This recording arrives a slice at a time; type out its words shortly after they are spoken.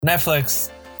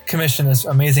Netflix commissioned this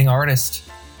amazing artist.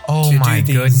 Oh my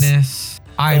goodness.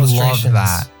 I love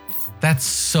that. That's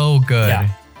so good.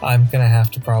 Yeah, I'm going to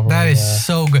have to probably... That is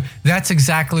so good. That's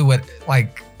exactly what,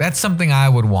 that's something I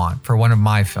would want for one of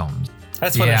my films.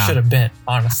 That's what it should have been,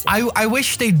 honestly. I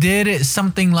wish they did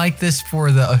something like this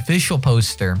for the official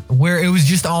poster, where it was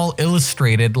just all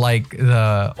illustrated like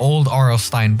the old R.L.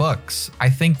 Stine books. I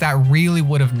think that really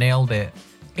would have nailed it.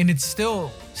 And it's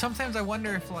still... Sometimes I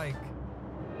wonder if,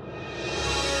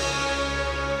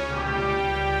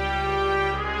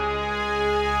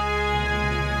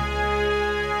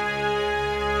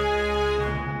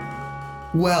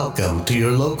 Welcome to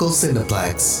your local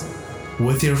Cineplex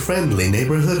with your friendly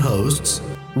neighborhood hosts,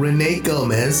 Renee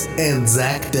Gomez and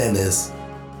Zach Dennis.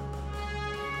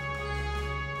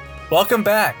 Welcome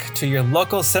back to your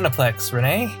local Cineplex,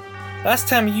 Renee. Last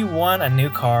time you won a new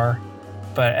car,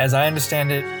 but as I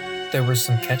understand it, there were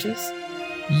some catches?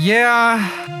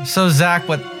 Yeah. So Zach,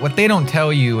 what they don't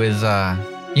tell you is,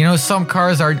 some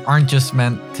cars aren't just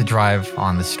meant to drive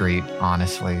on the street,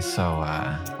 honestly. So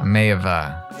I may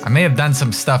have done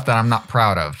some stuff that I'm not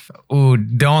proud of. Ooh,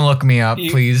 don't look me up,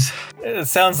 please. It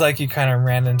sounds like you kind of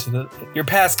ran into your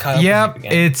past caught up. Yep,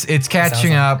 it's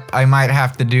catching up. I might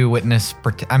have to do witness.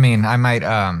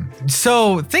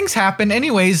 So things happen.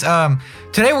 Anyways,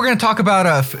 today we're gonna talk about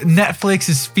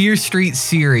Netflix's Fear Street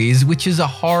series, which is a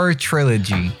horror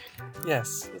trilogy.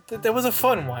 Yes, there was a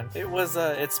fun one. It was.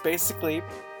 It's basically,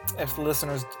 if the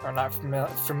listeners are not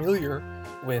familiar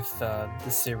with the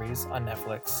series on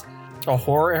Netflix, a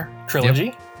horror trilogy.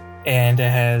 Yep. And it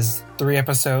has 3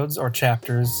 episodes or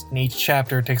chapters, and each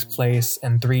chapter takes place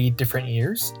in 3 different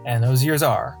years. And those years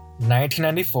are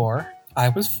 1994, I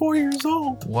was 4 years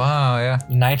old. Wow, yeah.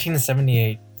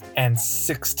 1978 and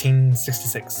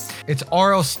 1666. It's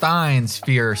R.L. Stine's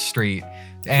Fear Street.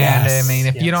 And yes, I mean,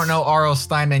 if you don't know R.L.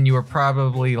 Stine, then you were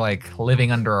probably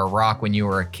living under a rock when you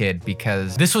were a kid,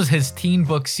 because this was his teen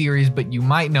book series, but you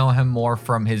might know him more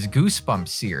from his Goosebumps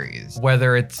series,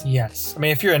 whether it's... Yes. I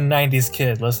mean, if you're a 90s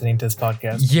kid listening to this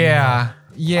podcast... Yeah.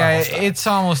 Yeah, it's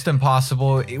almost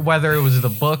impossible, whether it was the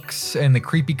books and the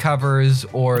creepy covers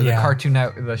or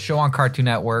the show on Cartoon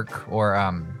Network, or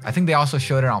I think they also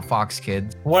showed it on Fox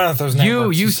Kids. One of those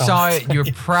networks. You saw it, you're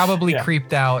probably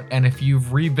creeped out, and if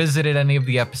you've revisited any of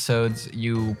the episodes,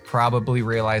 you probably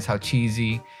realize how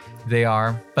cheesy they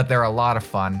are, but they're a lot of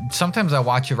fun. Sometimes I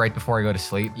watch it right before I go to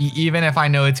sleep. Even if I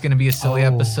know it's going to be a silly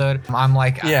episode, I'm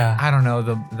like, I don't know,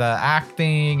 the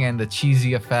acting and the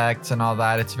cheesy effects and all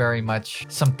that, it's very much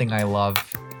something I love.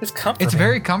 It's comforting. It's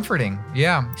very comforting,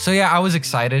 yeah. So yeah, I was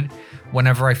excited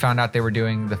whenever I found out they were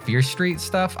doing the Fear Street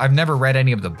stuff. I've never read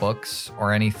any of the books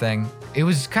or anything. It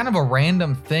was kind of a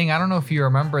random thing. I don't know if you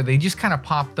remember. They just kind of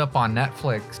popped up on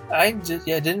Netflix.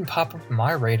 It didn't pop up on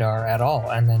my radar at all.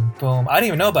 And then boom, I didn't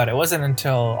even know about it. It wasn't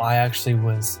until I actually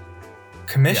was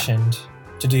commissioned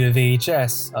to do a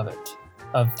VHS of it,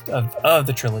 of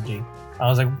the trilogy. I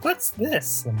was like, what's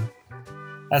this? And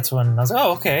that's when I was like,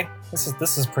 oh, okay,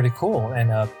 this is pretty cool.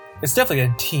 And it's definitely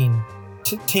a teen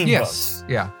books.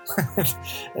 Yeah.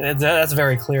 That's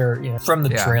very clear, from the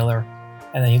trailer.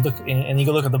 And then you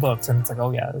go look at the books, and it's like,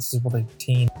 oh yeah, this is really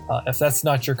teen. If that's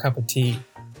not your cup of tea,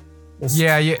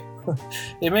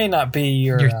 it may not be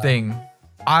your thing.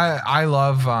 I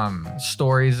love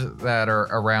stories that are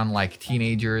around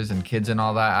teenagers and kids and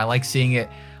all that. I like seeing it.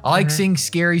 I like seeing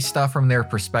scary stuff from their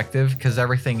perspective, because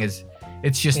everything is.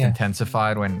 It's just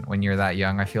intensified when you're that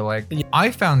young, I feel like.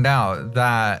 I found out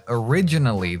that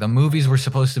originally the movies were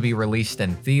supposed to be released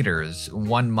in theaters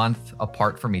 1 month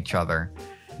apart from each other.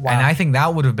 Wow. And I think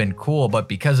that would have been cool, but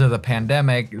because of the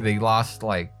pandemic, they lost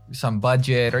some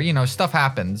budget, or stuff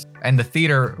happens, and the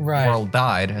theater world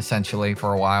died essentially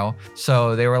for a while.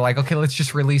 So they were like, okay, let's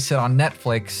just release it on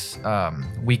Netflix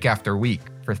week after week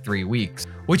for 3 weeks,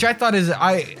 which I thought is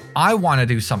I want to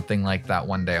do something like that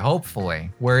one day, hopefully,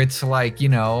 where it's you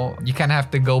kind of have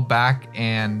to go back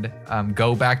and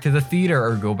go back to the theater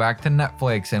or go back to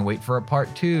Netflix and wait for a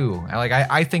part 2.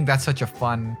 I think that's such a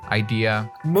fun idea.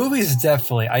 Movies,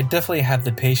 I definitely have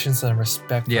the patience and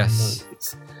respect for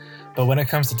movies. But when it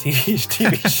comes to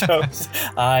TV shows,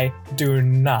 I do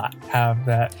not have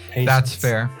that patience. That's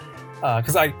fair.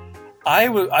 Because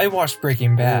I watched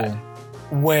Breaking Bad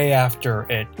way after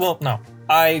it. Well, no.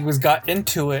 I got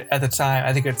into it at the time.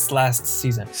 I think it's last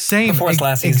season. Same. Before it's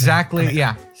last season. Exactly.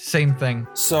 Yeah. Same thing.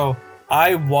 So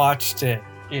I watched it,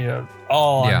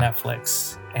 all on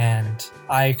Netflix. And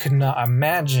I could not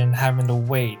imagine having to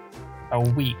wait a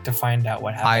week to find out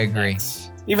what happened. I agree.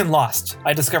 Next. Even Lost.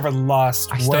 I discovered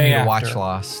Lost way after. I still need to watch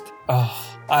Lost. Oh,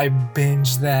 I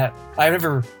binged that.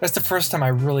 That's the first time I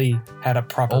really had a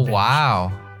proper binge.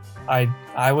 Wow. I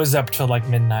I was up till like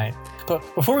midnight. But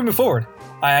before we move forward,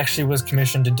 I actually was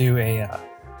commissioned to do a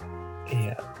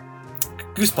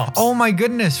Goosebumps. Oh my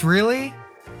goodness, really?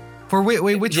 For wait,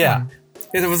 which one?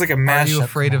 It was like a Are mashup. You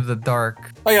Afraid of the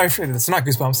Dark? Oh yeah, it's not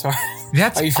Goosebumps. Sorry.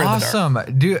 That's Are You Afraid of the Dark?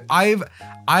 awesome, dude.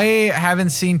 I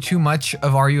haven't seen too much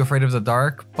of Are You Afraid of the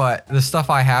Dark, but the stuff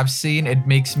I have seen, it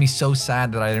makes me so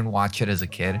sad that I didn't watch it as a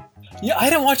kid. Yeah, I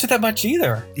didn't watch it that much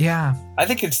either. Yeah. I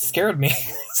think it scared me.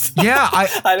 Yeah, I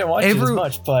didn't watch it as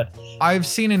much, but I've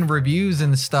seen in reviews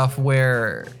and stuff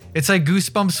where it's like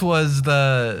Goosebumps was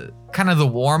the kind of the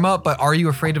warm up, but Are You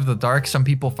Afraid of the Dark? Some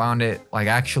people found it like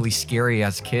actually scary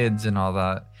as kids and all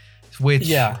that.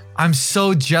 Which I'm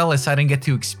so jealous I didn't get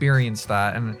to experience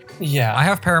that. And I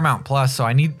have Paramount Plus, so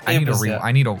I need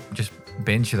to just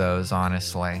binge those,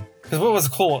 honestly. Because what was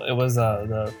cool, it was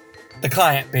the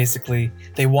client basically,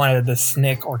 they wanted the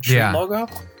Snick or Treat logo.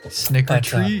 Snick or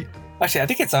Treat. Actually, I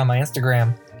think it's on my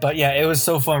Instagram. But yeah, it was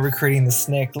so fun recreating the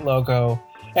Snick logo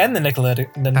and the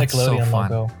Nickelodeon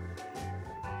logo.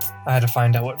 I had to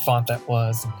find out what font that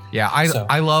was. Yeah,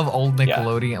 I love old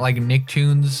Nickelodeon, like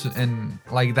Nicktoons and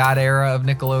like that era of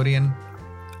Nickelodeon.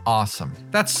 Awesome.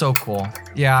 That's so cool.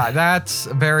 Yeah, that's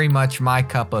very much my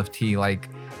cup of tea. Like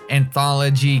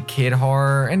anthology, kid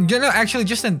horror, and actually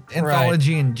just an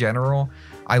anthology in general.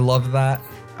 I love that.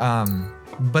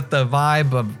 But the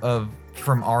vibe of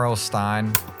from R.L.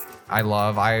 Stine, I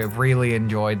love. I really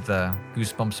enjoyed the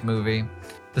Goosebumps movie.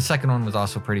 The second one was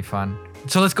also pretty fun.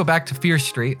 So let's go back to Fear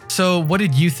Street. So what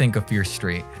did you think of Fear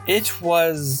Street? It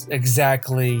was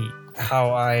exactly how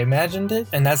I imagined it,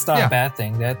 and that's not a bad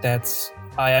thing. That's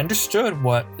I understood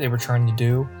what they were trying to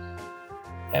do,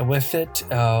 and with it,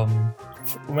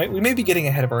 we may be getting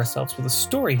ahead of ourselves with the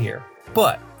story here.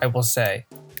 But I will say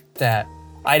that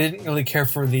I didn't really care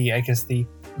for the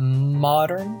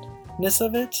modernness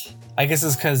of it. I guess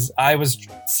it's because I was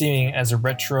seeing it as a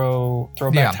retro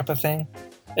throwback type of thing.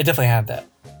 It definitely had that.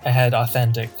 It had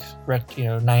authentic,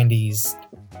 90s,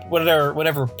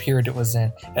 whatever period it was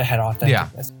in. It had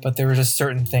authenticness, but there were just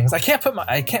certain things I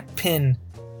can't pin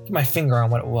my finger on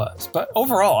what it was. But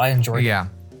overall, I enjoyed it.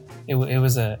 It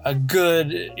was a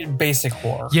good basic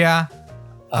horror. Yeah.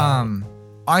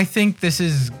 I think this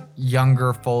is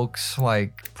younger folks,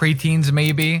 like preteens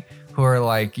maybe, who are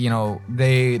like,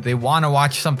 they want to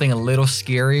watch something a little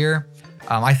scarier.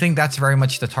 I think that's very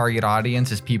much the target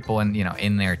audience is people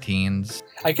in their teens.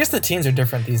 I guess the teens are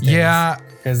different these days. Yeah.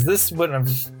 Because this wouldn't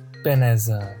have been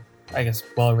as,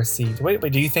 well received. Wait,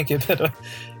 do you think it did?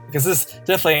 Because this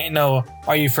definitely ain't no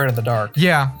Are You Afraid of the Dark?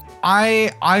 Yeah.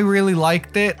 I really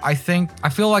liked it. I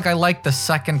feel like I liked the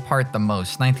second part the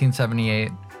most,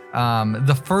 1978.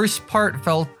 The first part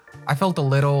I felt a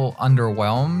little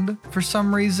underwhelmed for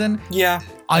some reason. Yeah.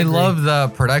 I love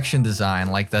the production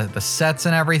design, like the sets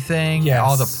and everything,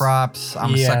 all the props.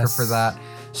 I'm a sucker for that.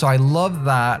 So I love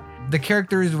that. The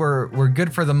characters were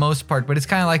good for the most part, but it's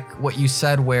kind of like what you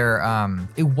said where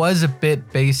it was a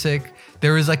bit basic.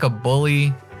 There was like a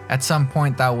bully at some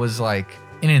point that was like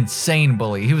an insane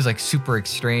bully. He was like super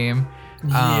extreme.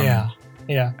 Yeah.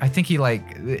 I think he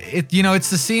it's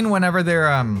the scene whenever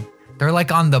they're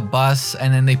like on the bus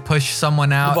and then they push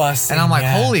someone out and I'm like,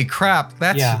 holy crap,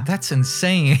 that's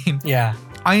insane. Yeah.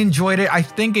 I enjoyed it. I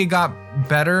think it got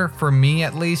better for me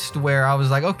at least, where I was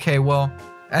like, okay, well,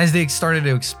 as they started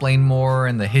to explain more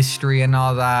and the history and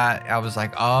all that, I was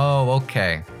like, oh,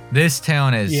 okay. This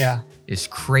town is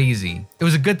crazy. It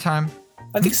was a good time.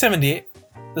 I think 78.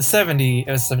 It was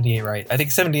 78, right? I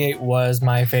think 78 was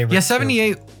my favorite. Yeah,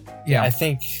 78. Yeah, I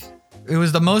think it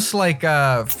was the most like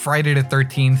Friday the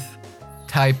 13th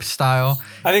type style.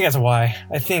 I think that's why.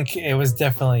 I think it was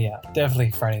definitely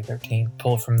Friday the 13th.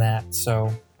 Pulled from that.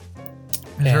 So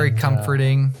it's very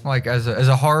comforting. Like as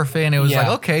a horror fan, it was like,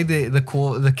 okay,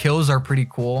 the kills are pretty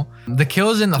cool. The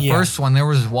kills in the first one, there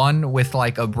was one with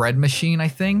like a bread machine, I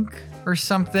think, or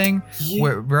something. Yeah.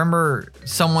 Where, remember,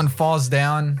 someone falls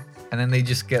down and then they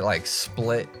just get like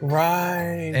split.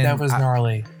 Right. And that was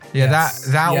gnarly. Yeah,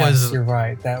 that was. You're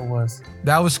right. That was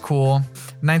cool.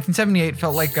 1978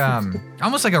 felt like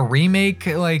almost like a remake.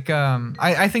 Like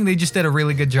I think they just did a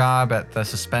really good job at the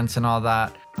suspense and all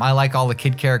that. I like all the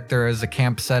kid characters, the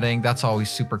camp setting. That's always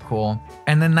super cool.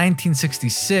 And then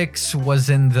 1966 was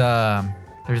in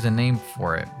there's a name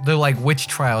for it, the like witch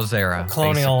trials era,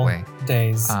 colonial basically.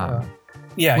 Days.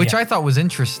 Which I thought was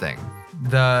interesting.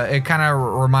 It kind of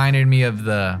reminded me of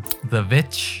the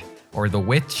Vitch or the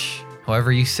Witch,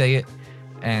 however you say it.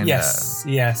 And yes,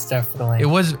 definitely. It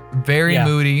was very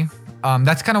moody.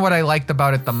 That's kind of what I liked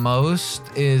about it the most.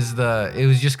 It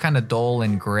was just kind of dull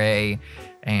and gray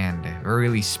and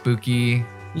really spooky.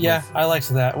 Yeah, I liked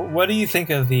that. What do you think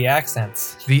of the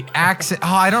accents? The accent.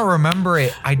 Oh, I don't remember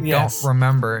it. I don't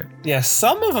remember. Yeah,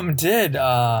 some of them did.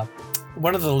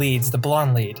 One of the leads, the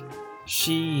blonde lead,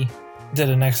 she did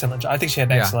an excellent job. I think she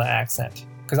had an excellent accent.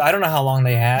 Because I don't know how long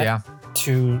they had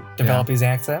to develop these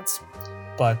accents.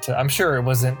 But I'm sure it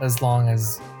wasn't as long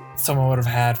as someone would have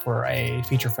had for a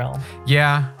feature film.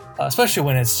 Yeah. Especially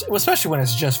when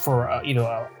it's just for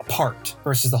a part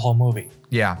versus the whole movie.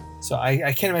 Yeah. So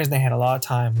I can't imagine they had a lot of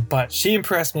time, but she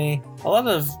impressed me. A lot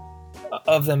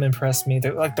of them impressed me.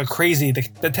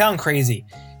 The town crazy.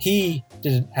 He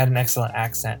had an excellent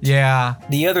accent. Yeah.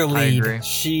 The other lead,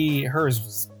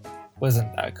 hers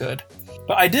wasn't that good.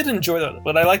 But I did enjoy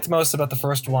what I liked most about the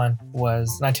first one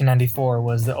was 1994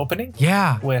 was the opening.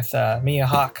 Yeah. With Mia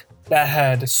Hawke. That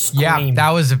had Scream. Yeah,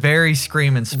 that was very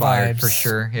Scream inspired vibes. For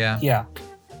sure. Yeah. Yeah.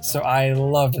 So I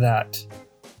loved that.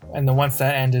 And then once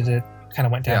that ended, it kind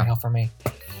of went downhill for me.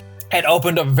 It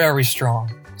opened up very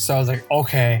strong. So I was like,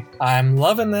 okay, I'm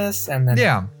loving this. And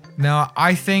then no,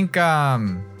 I think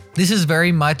this is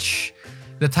very much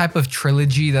the type of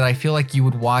trilogy that I feel like you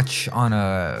would watch on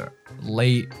a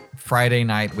late Friday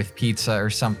night with pizza or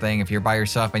something if you're by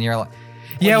yourself and you're like,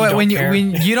 when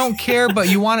you don't care, but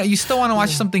you still want to watch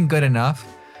something good enough.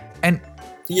 And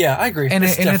yeah, I agree. And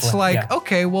it's like,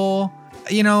 okay, well,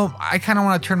 I kind of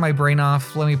want to turn my brain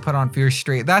off. Let me put on Fear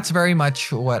Street. That's very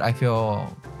much what I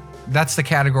feel. That's the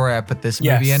category I put this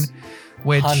movie in.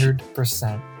 Which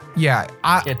 100%. Yeah.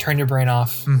 Turn your brain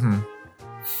off. Mm-hmm.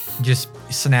 Just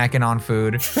snacking on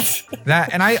food.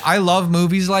 I love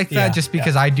movies like that just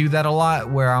because I do that a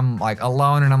lot where I'm like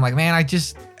alone and I'm like, man,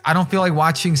 I don't feel like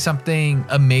watching something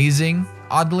amazing,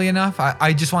 oddly enough.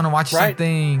 I just want to watch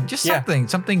something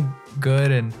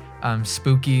good and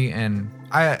spooky. And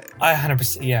I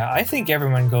 100%. Yeah, I think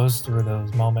everyone goes through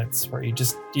those moments where you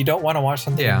don't want to watch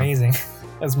something amazing,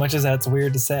 as much as that's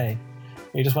weird to say.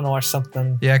 You just want to watch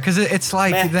something. Yeah, because it's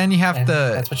like then you have to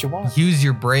that's what you want. Use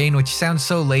your brain, which sounds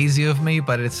so lazy of me,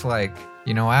 but it's like,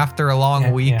 after a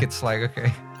long week, it's like,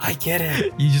 okay. I get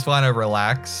it. You just want to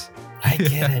relax. I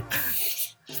get it.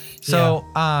 So,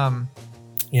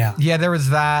 there was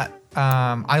that.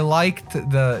 I liked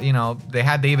they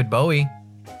had David Bowie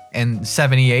in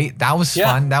 78. That was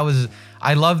fun.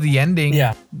 I love the ending.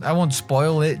 Yeah. I won't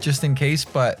spoil it just in case,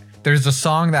 but there's a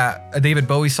David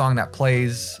Bowie song that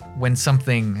plays when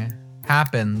something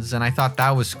happens. And I thought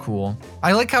that was cool.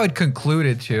 I like how it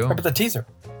concluded too. How about the teaser?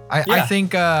 I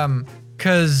think,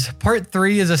 cause part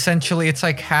 3 is essentially, it's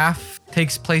like half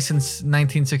takes place in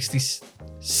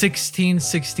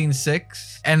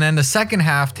 1666, and then the second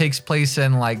half takes place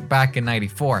in back in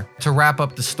 94 to wrap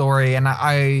up the story. And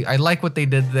I like what they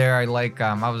did there. I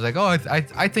was like, oh,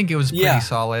 I think it was pretty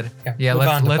solid.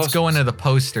 Let's go into the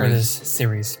posters for this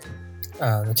series.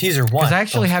 The teaser one, because I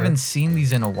actually haven't seen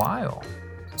these in a while.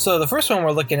 So the first one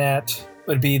we're looking at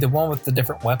would be the one with the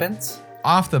different weapons.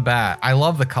 Off the bat, I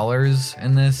love the colors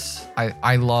in this.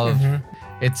 I love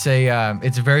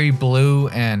it's very blue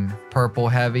and purple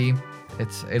heavy.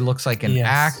 It looks like an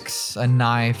axe, a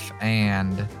knife,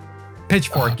 and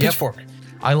pitchfork. Pitchfork.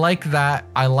 I like that.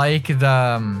 I like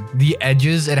the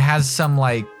edges. It has some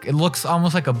it looks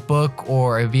almost like a book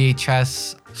or a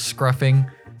VHS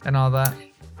scruffing and all that.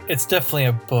 It's definitely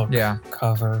a book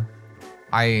cover.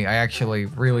 I actually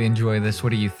really enjoy this.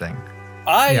 What do you think?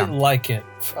 I like it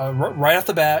right off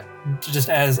the bat, just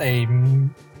as a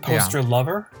poster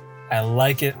lover. I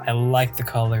like it. I like the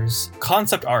colors.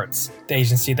 Concept Arts, the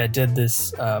agency that did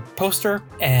this poster,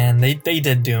 and they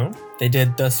did Dune, they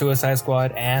did the Suicide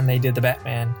Squad, and they did the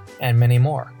Batman, and many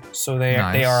more. So they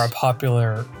are a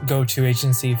popular go-to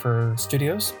agency for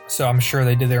studios. So I'm sure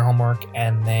they did their homework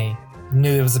and they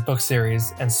knew it was a book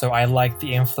series, and so I like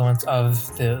the influence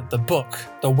of the book,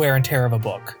 the wear and tear of a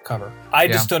book cover. I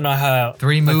just don't know how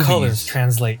the colors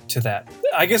translate to that.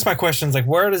 I guess my question is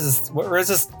where is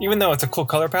this, even though it's a cool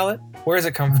color palette, where does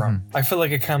it come from? I feel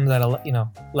like it comes out of,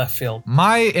 left field.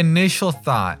 My initial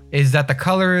thought is that the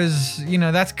colors,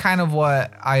 that's kind of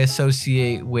what I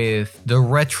associate with the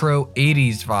retro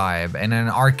 80s vibe, and an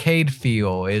arcade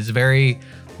feel is very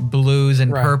blues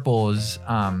and purples.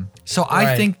 So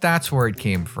I think that's where it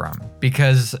came from,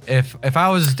 because if I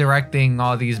was directing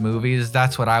all these movies,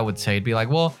 that's what I would say. It'd be like,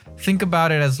 well, think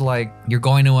about it as you're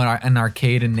going to an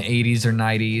arcade in the 80s or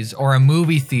 90s, or a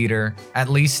movie theater. At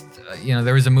least,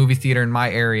 there was a movie theater in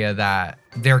my area that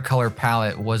their color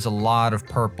palette was a lot of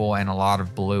purple and a lot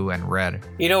of blue and red.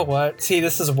 You know what? See,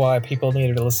 this is why people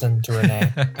needed to listen to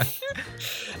Renee.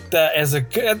 That is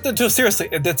seriously,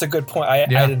 that's a good point. I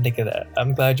didn't think of that.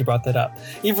 I'm glad you brought that up.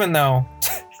 Even though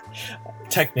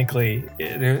technically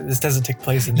this doesn't take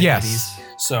place in the 80s.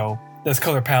 So this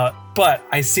color palette, but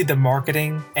I see the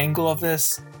marketing angle of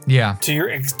this. Yeah. To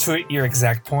your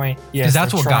exact point. Yes,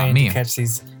 that's what got me. to catch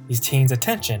these teens'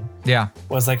 attention. Yeah.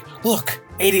 Was like, look,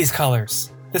 80s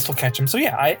colors. This will catch them. So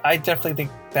yeah, I definitely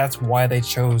think that's why they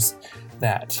chose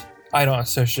that. I don't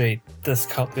associate those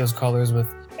colors with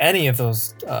any of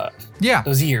those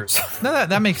those years. No,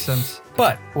 that makes sense.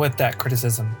 But with that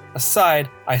criticism aside,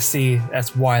 I see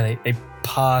that's why they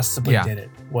possibly did it,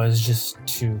 was just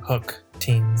to hook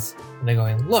teens. And they're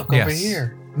going, look over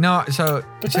here. No,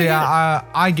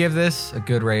 I give this a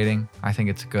good rating. I think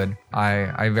it's good.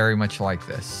 I very much like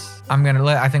this.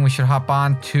 I think we should hop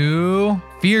on to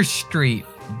Fear Street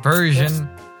version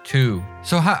 2.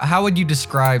 So how would you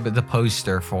describe the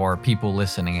poster for people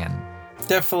listening in?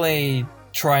 Definitely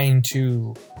trying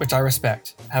to, which I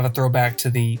respect, have a throwback to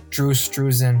the Drew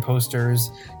Struzan posters,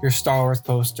 your Star Wars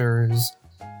posters,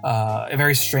 a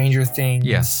very Stranger Things.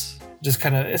 Yes. Just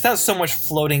kind of, it's not so much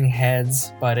floating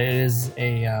heads, but it is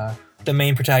the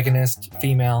main protagonist,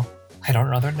 female. I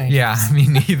don't know their names. Yeah, me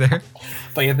neither.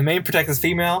 But yeah, the main protagonist,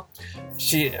 female.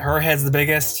 Her head's the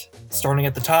biggest, starting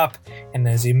at the top, and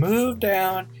as you move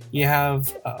down, you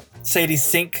have Sadie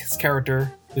Sink's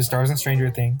character, who stars in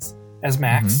Stranger Things, as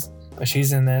Max. But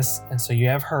she's in this, and so you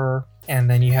have her, and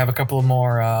then you have a couple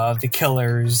more of the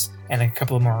killers and a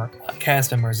couple more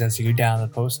cast members as you go down the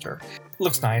poster.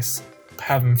 Looks nice.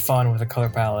 Having fun with the color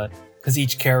palette because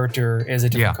each character is a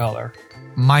different color.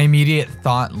 My immediate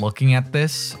thought looking at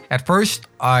this, at first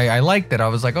I liked it. I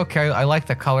was like, okay, I like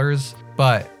the colors,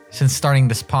 but since starting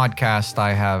this podcast,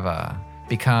 I have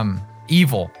become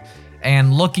evil.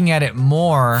 And looking at it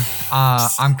more,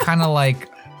 I'm kind of like,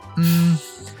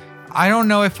 I don't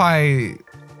know if I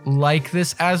like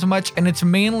this as much. And it's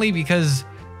mainly because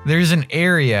there's an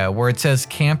area where it says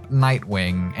Camp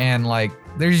Nightwing, and like,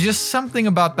 there's just something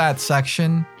about that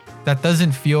section that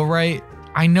doesn't feel right.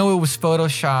 I know it was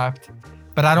photoshopped,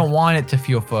 but I don't want it to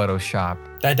feel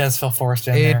photoshopped. That does feel forced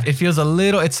in there. It feels a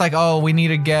little, it's like, oh, we need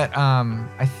to get,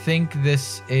 I think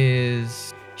this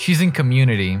is, she's in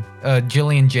Community,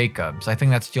 Jillian Jacobs. I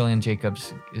think that's Jillian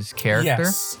Jacobs' character.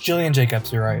 Yes, Jillian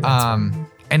Jacobs, you're right.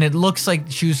 And it looks like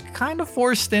she was kind of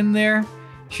forced in there.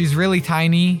 She's really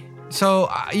tiny. So,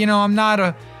 I'm not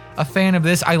a fan of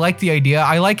this. I like the idea.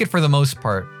 I like it for the most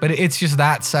part, but it's just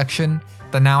that section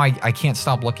that now I can't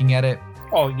stop looking at it.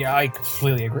 Oh yeah, I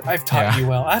completely agree. I've taught you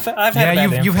well. I've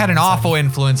had you've had an awful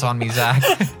influence on me, Zach.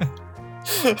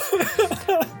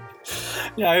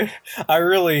 Yeah, I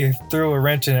really threw a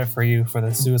wrench in it for you for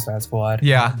the Suicide Squad.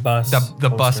 Yeah, the poster.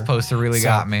 bus poster really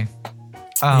got me.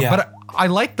 But I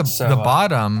like the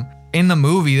bottom in the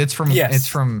movie. It's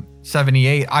from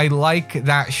 78. I like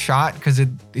that shot because it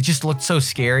just looked so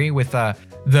scary with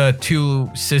the two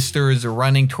sisters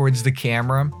running towards the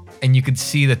camera, and you could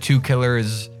see the two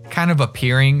killers kind of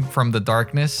appearing from the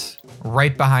darkness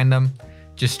right behind them,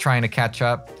 just trying to catch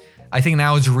up. I think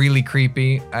that was really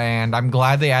creepy, and I'm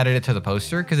glad they added it to the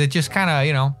poster because it just kind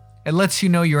of, it lets you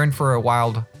know you're in for a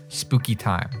wild, spooky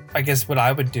time. I guess what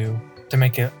I would do to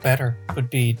make it better would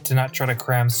be to not try to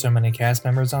cram so many cast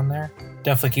members on there.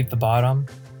 Definitely keep the bottom.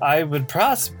 I would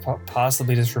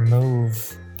possibly just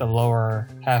remove the lower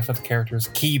half of the characters.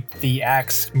 Keep the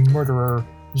axe murderer,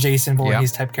 Jason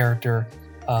Voorhees type character.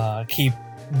 Keep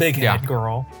Big Head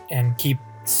Girl, and keep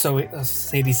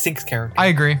Sadie Sink's character. I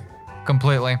agree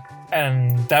completely.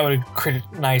 And that would create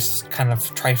a nice kind of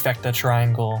trifecta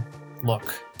triangle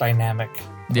look, dynamic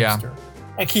poster.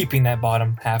 And keeping that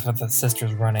bottom half of the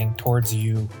sisters running towards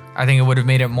you. I think it would have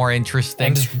made it more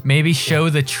interesting. Maybe show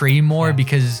the tree more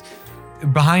because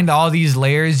behind all these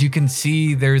layers, you can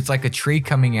see there's like a tree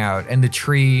coming out, and the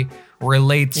tree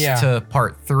relates to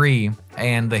part 3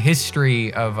 and the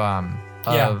history of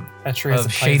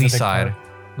Shady Side,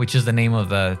 which is the name of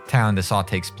the town this all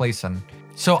takes place in.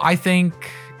 So I think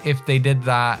if they did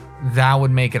that, that would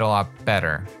make it a lot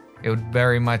better. It would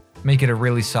very much make it a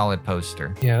really solid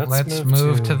poster. Yeah, let's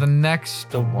move to the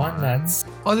next one. That's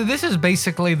this is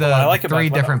basically the 3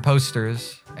 different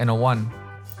posters in a one.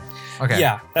 Okay.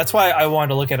 Yeah, that's why I wanted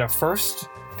to look at it first,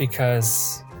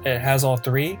 because it has all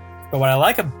 3. But what I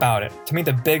like about it, to me,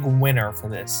 the big winner for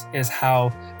this is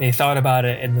how they thought about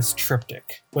it in this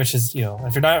triptych, which is,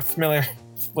 if you're not familiar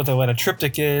with what a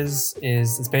triptych is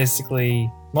it's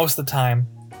basically, most of the time,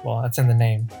 well, that's in the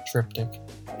name, triptych.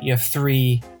 You have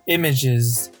 3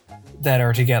 images that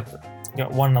are together. You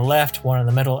got one on the left, one in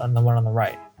the middle, and the one on the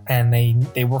right. And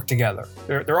they work together.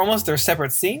 They're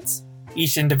separate scenes.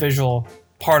 Each individual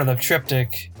part of the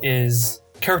triptych is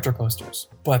character posters,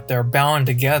 but they're bound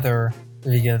together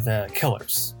via the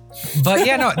killers. But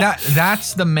yeah, no,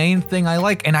 that's the main thing I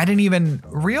like. And I didn't even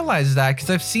realize that because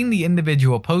I've seen the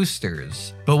individual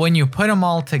posters. But when you put them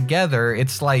all together,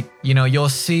 it's like, you know, you'll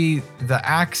see the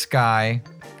axe guy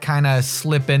kind of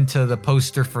slip into the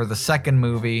poster for the second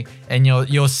movie, and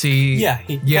you'll see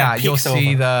you'll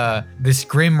see this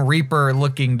Grim Reaper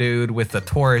looking dude with a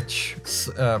torch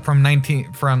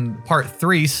from part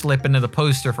 3 slip into the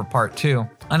poster for part 2.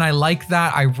 And I like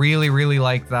that. I really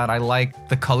like that. I like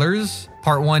the colors.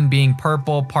 Part 1 being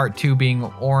purple, part 2 being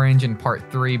orange, and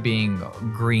part 3 being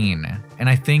green. And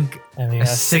I think a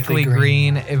sickly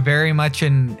green, very much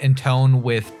in tone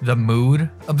with the mood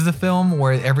of the film,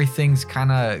 where everything's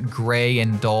kind of gray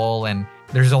and dull, and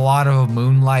there's a lot of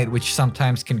moonlight, which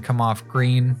sometimes can come off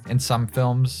green in some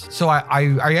films. So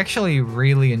I actually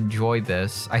really enjoyed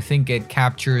this. I think it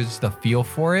captures the feel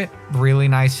for it really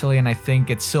nicely, and I think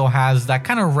it still has that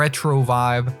kind of retro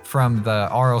vibe from the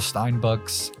R.L. Stein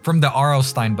books.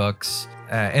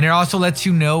 And it also lets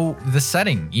you know the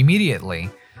setting immediately.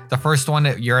 The first one,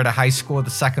 you're at a high school. The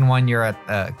second one, you're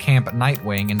at Camp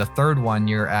Nightwing. And the third one,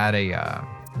 you're at a,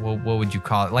 what would you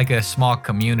call it? Like a small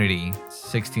community,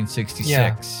 1666.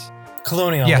 Yeah.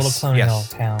 Little colonial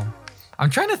town. I'm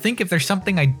trying to think if there's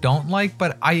something I don't like,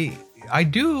 but I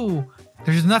do.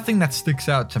 There's nothing that sticks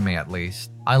out to me, at least.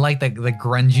 I like the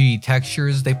grungy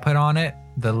textures they put on it.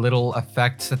 The little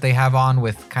effects that they have on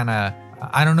with kind of,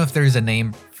 I don't know if there's a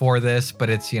name for this, but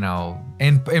it's, you know,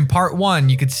 in part 1,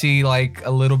 you could see like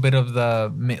a little bit of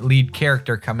the lead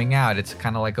character coming out. It's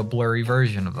kind of like a blurry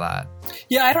version of that.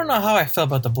 Yeah, I don't know how I feel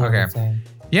about the blurry thing.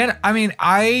 Yeah, I mean,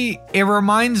 it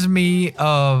reminds me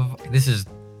of, this is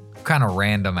kind of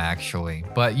random actually,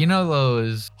 but you know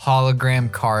those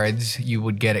hologram cards you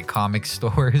would get at comic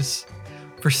stores?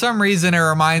 For some reason, it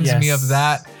reminds me of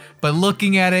that. But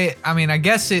looking at it, I mean, I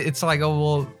guess it's like, oh,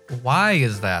 well, why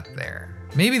is that there?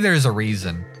 Maybe there's a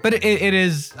reason. But it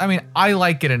is, I mean, I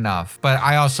like it enough. But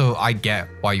I get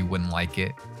why you wouldn't like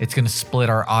it. It's going to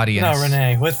split our audience. No,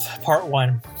 Renee, with part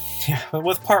 1,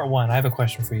 I have a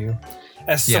question for you.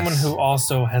 As someone who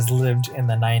also has lived in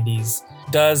the 90s,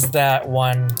 does that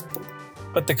one,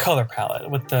 with the color palette,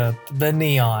 with the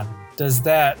neon, does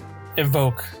that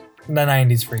evoke the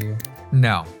 90s for you?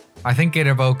 No. I think it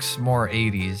evokes more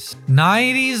 80s.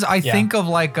 90s, I think of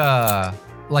like a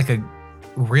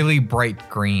really bright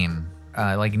green,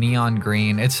 like neon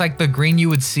green. It's like the green you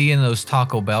would see in those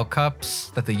Taco Bell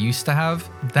cups that they used to have.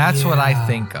 That's what I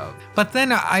think of. But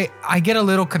then I get a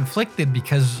little conflicted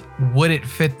because would it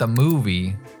fit the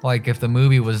movie? Like if the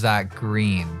movie was that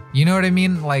green, you know what I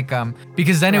mean? Like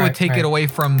because then it would take it away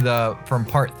from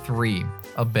part 3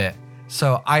 a bit.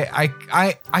 So I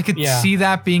could see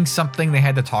that being something they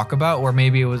had to talk about, or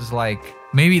maybe it was like,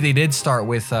 maybe they did start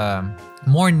with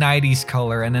more 90s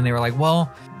color, and then they were like,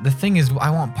 well, the thing is, I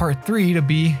want part 3 to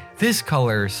be this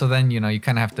color. So then, you know, you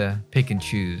kind of have to pick and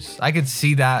choose. I could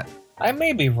see that. I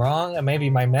may be wrong. It may be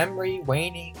my memory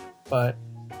waning, but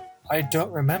I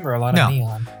don't remember a lot of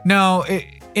neon. No,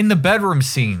 in the bedroom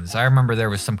scenes, I remember there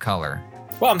was some color.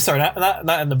 Well, I'm sorry,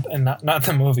 not in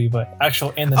the movie, but actual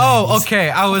in the 90s. Oh,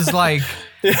 okay. I was like,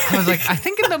 I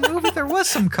think in the movie there was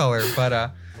some color,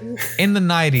 but in the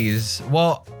 90s,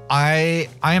 well, I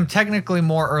am technically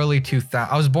more early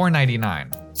 2000. I was born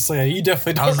 99. So yeah, you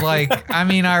definitely don't. I was like, I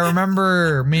mean, I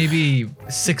remember maybe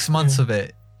 6 months of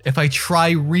it. If I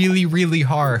try really, really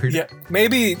hard. Yeah,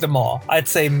 maybe the mall. I'd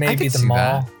say maybe the mall.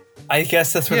 That. I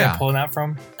guess that's where they're pulling that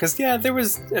from. Because there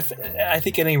was, I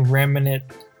think any remnant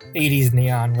 80s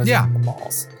neon was in the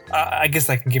malls. I guess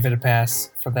I can give it a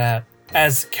pass for that.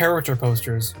 As character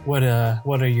posters, what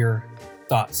are your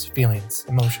thoughts, feelings,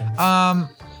 emotions?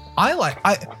 I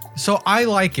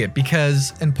like it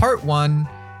because in part 1,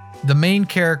 the main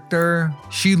character,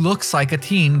 she looks like a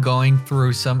teen going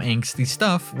through some angsty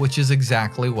stuff, which is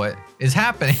exactly what is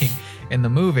happening in the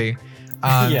movie.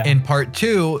 In part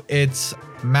 2, it's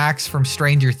Max from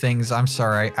Stranger Things. I'm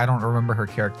sorry, I don't remember her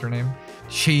character name.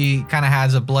 She kind of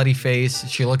has a bloody face.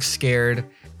 She looks scared.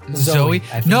 Zoe?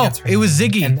 No, it was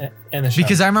Ziggy. In the show.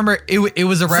 Because I remember it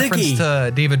was a reference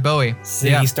to David Bowie.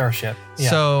 Ziggy Starship. Yeah.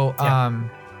 So,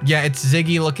 it's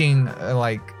Ziggy looking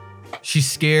like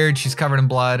she's scared. She's covered in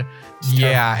blood.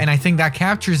 And I think that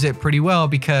captures it pretty well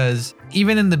because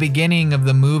even in the beginning of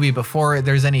the movie, before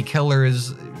there's any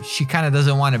killers, she kind of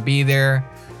doesn't want to be there.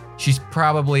 She's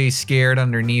probably scared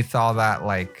underneath all that,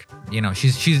 like, you know,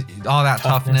 she's all that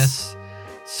toughness.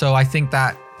 So I think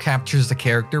that captures the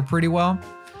character pretty well.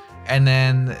 And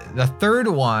then the third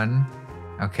one,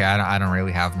 okay, I don't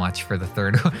really have much for the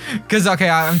third one. Because,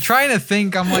 I'm trying to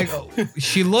think. I'm like,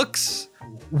 she looks,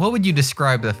 what would you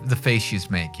describe the face she's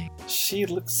making? She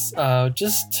looks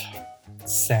just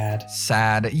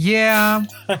Sad. Yeah.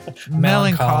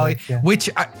 Melancholy. Yeah.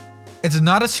 It's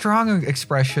not a strong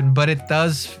expression, but it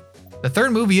does. The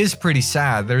third movie is pretty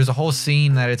sad. There's a whole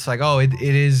scene that it's like, oh, it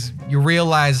is. You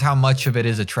realize how much of it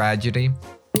is a tragedy.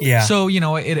 Yeah. So,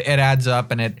 it adds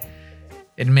up and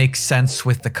it makes sense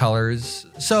with the colors.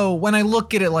 So when I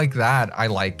look at it like that, I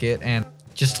like it. And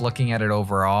just looking at it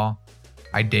overall,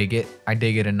 I dig it. I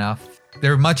dig it enough.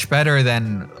 They're much better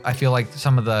than I feel like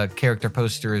some of the character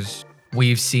posters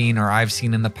we've seen or I've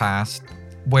seen in the past,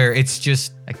 where it's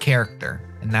just a character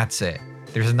and that's it.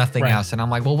 There's nothing else. And I'm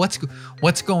like, well, what's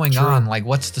going on? Like,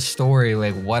 what's the story?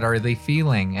 Like, what are they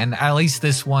feeling? And at least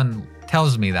this one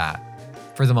tells me that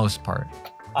for the most part.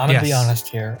 I'm going to be honest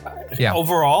here. Yeah.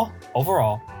 Overall,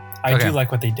 I do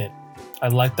like what they did. I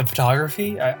like the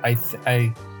photography.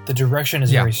 The direction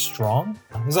is very strong.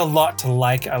 There's a lot to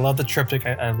like. I love the triptych.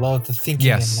 I love the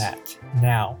thinking in that.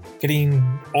 Now,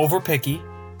 getting over picky,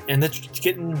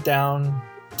 getting down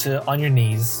to on your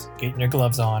knees, getting your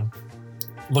gloves on,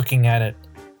 looking at it.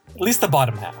 At least the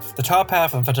bottom half. The top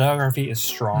half of photography is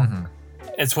strong. Mm-hmm.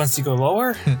 It's once you go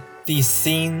lower, these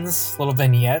scenes, little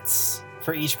vignettes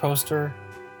for each poster,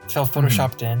 felt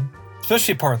photoshopped in.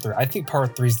 Especially part 3. I think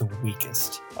part 3 is the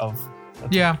weakest of.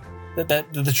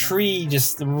 The tree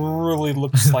just really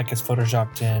looks like it's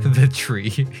photoshopped in. The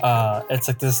tree. It's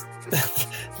like this.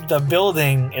 The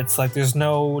building. It's like there's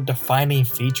no defining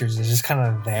features. It's just kind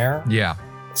of there. Yeah.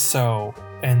 So,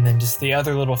 and then just the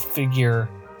other little figure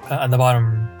on the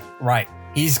bottom right.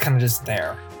 He's kind of just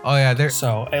there. Oh yeah.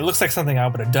 So it looks like something I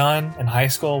would have done in high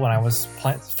school when I was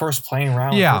first playing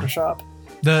around with Photoshop.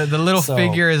 The little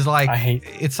figure is like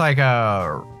it's like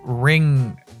a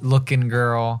ring looking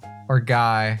girl or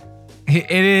guy.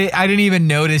 I didn't even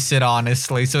notice it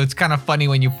honestly, so it's kind of funny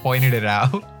when you pointed it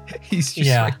out. He's just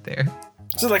right there.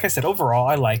 So like I said, overall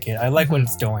I like it. I like what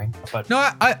it's doing. But no,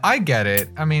 I get it.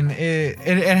 I mean, it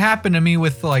happened to me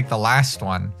with like the last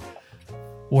one,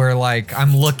 where like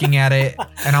I'm looking at it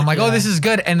and I'm like, oh, this is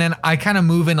good, and then I kind of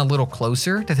move in a little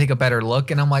closer to take a better look,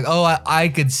 and I'm like, oh, I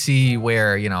could see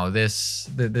where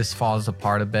this falls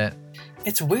apart a bit.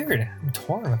 It's weird. I'm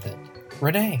torn with it,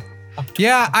 Renee.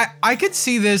 Yeah, I could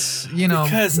see this,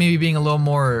 because maybe being a little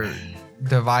more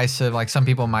divisive. Like some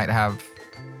people might have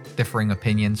differing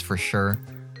opinions for sure.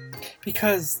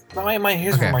 Because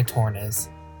here's where my torn is.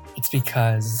 It's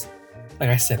because, like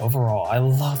I said, overall, I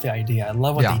love the idea. I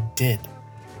love what they did.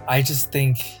 I just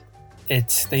think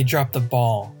they dropped the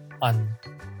ball on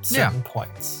certain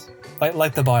points,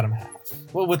 like the bottom half.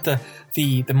 Well, with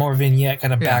the more vignette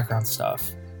kind of background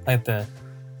stuff, like the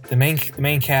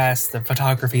main cast, the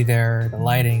photography there, the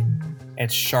lighting,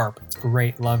 it's sharp, it's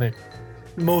great, love it.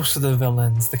 Most of the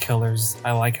villains, the killers,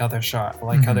 I like how they're shot, I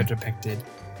like how they're depicted.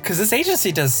 Because this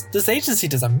agency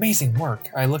does amazing work.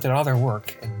 I looked at all their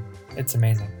work and it's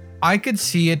amazing. I could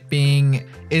see it being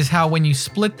is how when you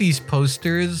split these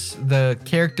posters, the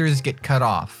characters get cut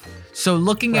off. So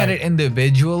looking at it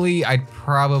individually, I'd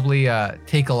probably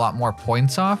take a lot more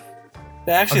points off.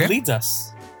 That actually leads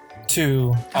us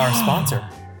to our sponsor.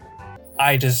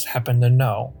 I just happen to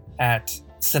know at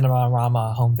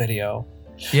Cinemarama Home Video.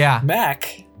 Yeah.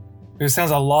 Mac, who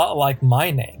sounds a lot like my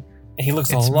name. He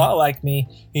looks a lot like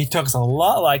me. He talks a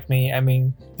lot like me. I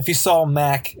mean, if you saw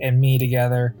Mac and me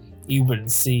together, you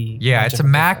wouldn't see. Yeah, it's a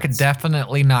Mac,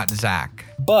 definitely not Zach.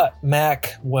 But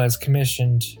Mac was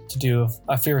commissioned to do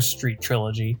a Fear Street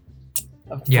trilogy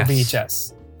for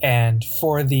VHS. And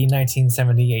for the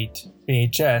 1978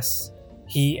 VHS,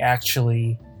 he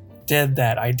actually did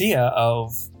that idea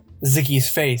of Ziggy's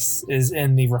face is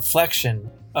in the reflection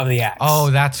of the axe.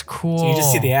 Oh, that's cool. So you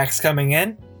just see the axe coming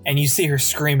in, and you see her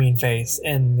screaming face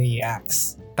in the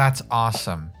axe. That's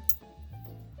awesome.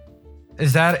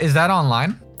 Is that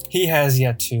online? He has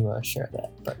yet to share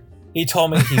that, but he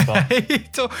told me he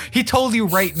will. he told you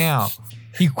right now.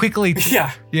 He quickly.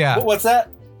 Yeah. What's that?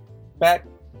 Back.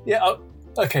 Yeah. Oh,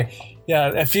 okay.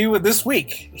 Yeah. This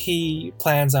week he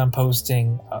plans on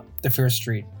posting the Fear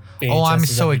Street. VHS oh, I'm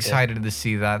so excited to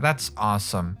see that. That's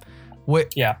awesome.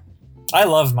 What? Yeah. I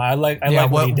love my. I like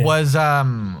what he did.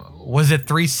 Was it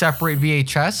 3 separate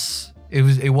VHS?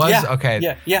 It was. Yeah.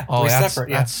 Okay. Yeah. Oh, separate.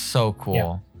 That's so cool.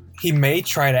 Yeah. He may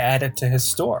try to add it to his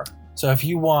store. So if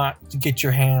you want to get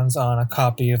your hands on a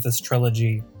copy of this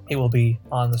trilogy, it will be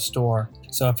on the store.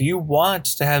 So if you want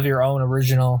to have your own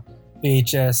original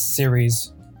VHS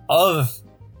series of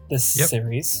this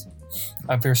series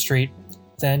of Fear Street,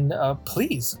 then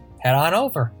please head on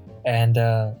over and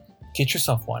get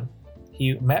yourself one.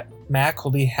 Mac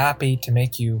will be happy to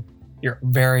make you your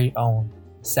very own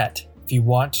set. If you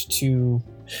want to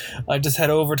just head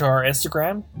over to our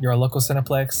Instagram, your local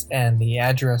Cineplex, and the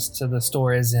address to the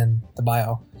store is in the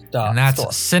bio. And that's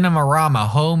Cinemarama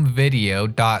Home Video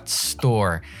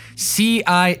 .store.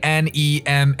 CINEMAR.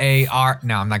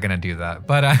 No, I'm not gonna do that.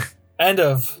 But end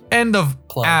of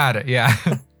plug. Ad. Yeah.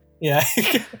 Yeah.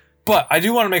 But I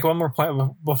do want to make one more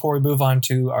point before we move on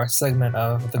to our segment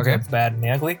of the good, the bad, and the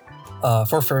ugly.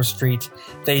 For First Street,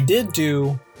 they did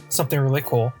do something really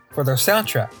cool for their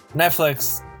soundtrack.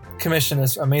 Netflix commissioned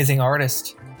this amazing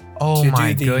artist. Oh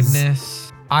my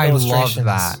goodness! I love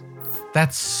that.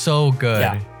 That's so good.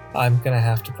 Yeah. I'm gonna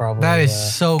have to probably. That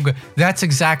is so good. That's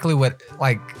exactly what,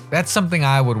 that's something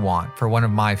I would want for one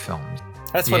of my films.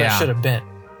 That's what it should have been,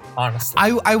 honestly.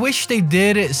 I wish they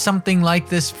did something like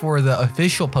this for the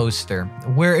official poster,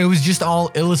 where it was just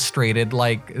all illustrated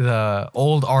like the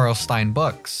old R.L. Stine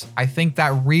books. I think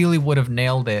that really would have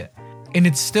nailed it. And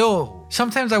it's still,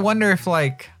 sometimes I wonder if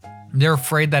they're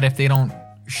afraid that if they don't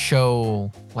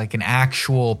show an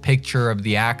actual picture of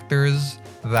the actors,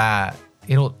 that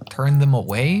it'll turn them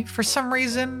away for some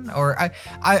reason, or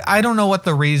I don't know what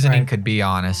the reasoning could be,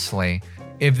 honestly.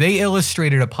 If they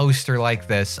illustrated a poster like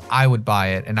this, I would buy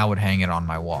it and I would hang it on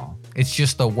my wall. It's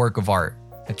just a work of art,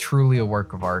 truly a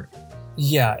work of art.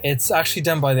 Yeah, it's actually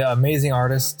done by the amazing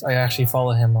artist. I actually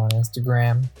follow him on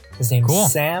Instagram. His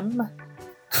name's Sam.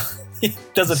 He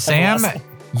doesn't Sam, have a last name.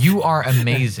 You are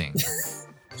amazing.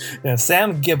 Yeah,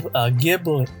 Sam Gilbey.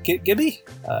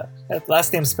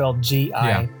 Last name spelled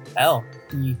Gilbey.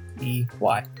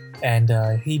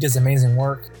 And he does amazing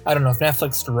work. I don't know if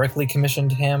Netflix directly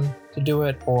commissioned him to do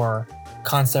it or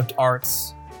Concept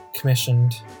Arts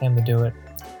commissioned him to do it.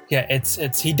 Yeah,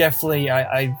 he definitely,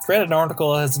 I read an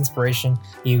article as inspiration.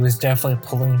 He was definitely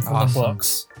pulling from the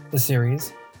books, the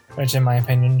series, which in my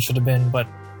opinion should have been, but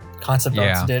Concept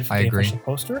Arts did for the official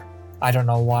poster. I don't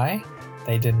know why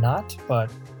they did not,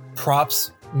 but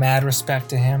props, mad respect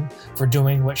to him for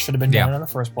doing what should have been done in the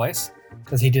first place,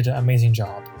 because he did an amazing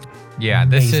job. Yeah,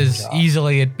 this is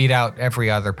easily, it beat out every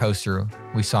other poster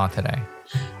we saw today.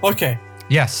 Okay.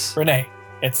 Yes. Renee,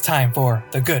 it's time for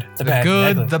the good, the bad, and the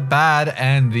ugly. The bad,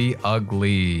 and the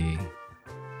ugly.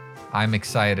 I'm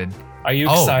excited. Are you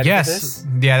excited for this?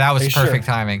 Yeah, that was perfect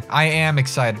timing. I am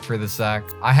excited for this, Zach.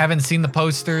 I haven't seen the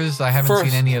posters. I haven't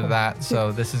seen any of that,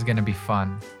 so this is going to be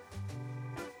fun.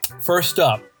 First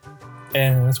up,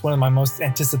 and it's one of my most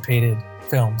anticipated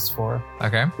films for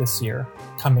this year,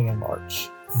 coming in March.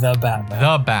 The Batman.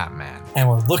 The Batman. And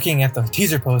we're looking at the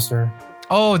teaser poster.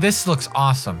 Oh, this looks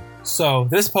awesome. So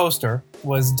this poster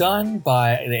was done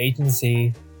by the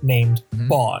agency named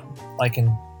Bond, like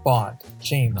in Bond,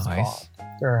 James Bond.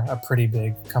 They're a pretty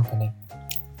big company.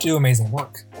 Do amazing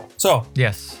work. So,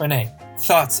 Renee,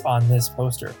 thoughts on this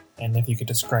poster, and if you could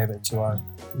describe it to our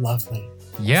lovely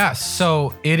Yeah,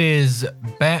 so it is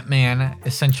Batman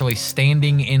essentially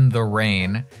standing in the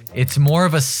rain. It's more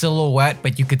of a silhouette,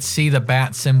 but you could see the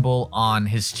bat symbol on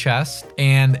his chest,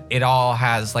 and it all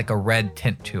has a red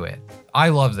tint to it. I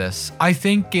love this. I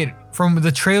think from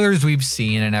the trailers we've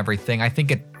seen and everything, I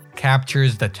think it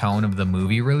captures the tone of the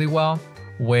movie really well,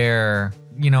 where,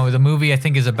 the movie I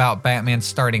think is about Batman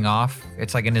starting off.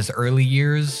 It's in his early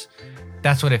years.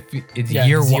 That's what it's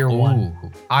year one.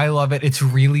 Ooh, I love it. It's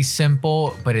really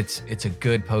simple, but it's a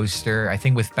good poster. I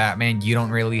think with Batman, you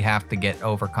don't really have to get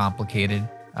overcomplicated.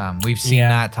 We've seen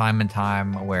that time and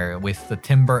time, where with the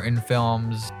Tim Burton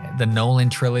films, the Nolan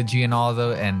trilogy and all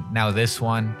those, and now this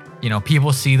one,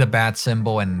 people see the bat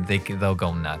symbol and they'll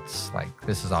go nuts.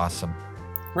 This is awesome.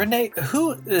 Renee,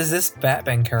 who is this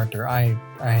Batman character? I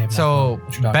have so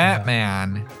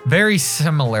Batman, very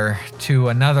similar to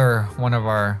another one of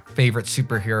our favorite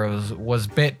superheroes, was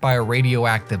bit by a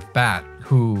radioactive bat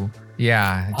who,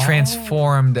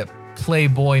 transformed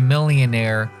Playboy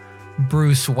millionaire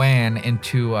Bruce Wayne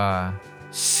into a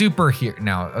superhero.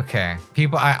 No, okay,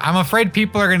 people. I'm afraid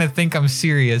people are gonna think I'm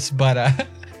serious, but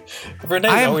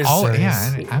Renee's always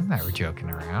serious. Yeah, I'm never joking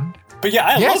around. But yeah,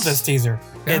 I love this teaser.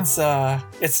 Yeah.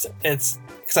 It's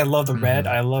because I love the red.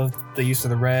 I love the use of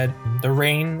the red. The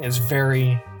rain is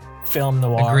very film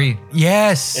noir. Agreed.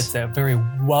 Yes. It's a very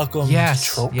welcome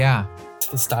trope. Yeah.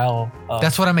 To the style of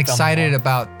That's what I'm excited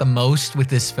about the most with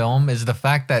this film, is the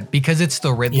fact that because it's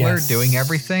the Riddler doing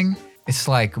everything, it's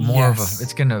more of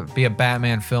it's gonna be a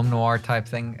Batman film noir type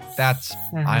thing. That's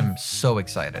I'm so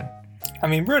excited. I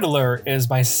mean, Riddler is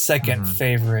my second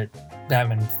favorite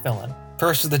Batman villain.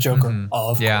 First is the Joker,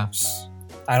 of course.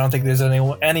 I don't think there's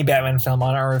any Batman film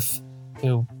on Earth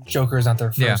who Joker is not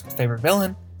their first favorite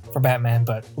villain for Batman,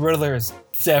 but Riddler is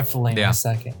definitely my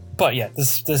second. But yeah,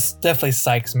 this definitely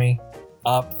psychs me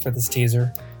up for this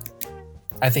teaser.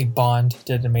 I think Bond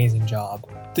did an amazing job.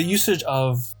 The usage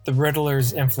of the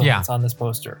Riddler's influence on this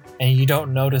poster, and you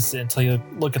don't notice it until you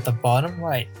look at the bottom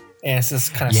right, and it's this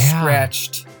kind of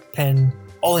scratched pen.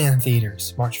 Only in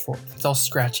theaters, March 4th. It's all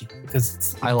scratchy because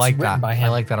it's I like written that. by him. I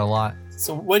like that a lot.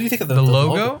 So what do you think of the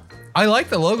logo? I like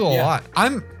the logo a lot.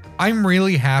 I'm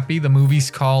really happy the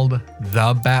movie's called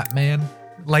The Batman.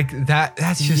 Like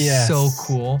that's just so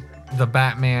cool. The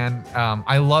Batman.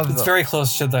 I love it's very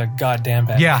close to the goddamn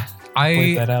Batman. Yeah.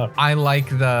 I like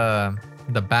the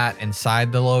bat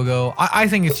inside the logo. I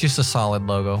think it's just a solid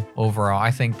logo overall. I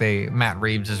think Matt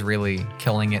Reeves is really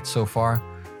killing it so far.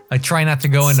 I try not to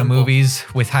go into movies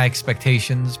with high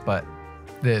expectations, but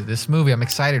this movie I'm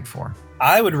excited for.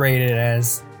 I would rate it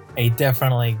as a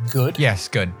definitely good. Yes,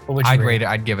 good. What would you rate it?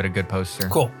 I'd give it a good poster.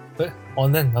 Cool. Well,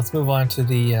 and then let's move on to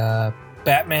the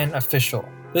Batman official.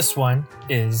 This one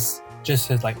is just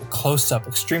like a close-up,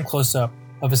 extreme close-up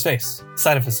of his face,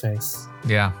 side of his face.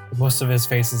 Yeah. Most of his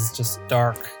face is just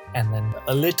dark, and then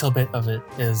a little bit of it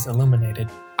is illuminated.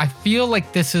 I feel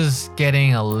like this is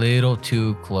getting a little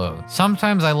too close.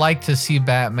 Sometimes I like to see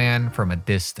Batman from a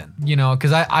distance,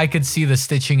 because I could see the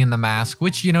stitching in the mask,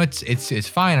 which, it's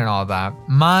fine and all that.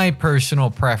 My personal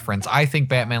preference, I think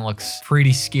Batman looks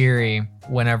pretty scary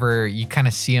whenever you kind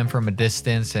of see him from a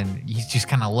distance and he's just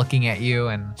kind of looking at you.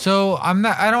 And so I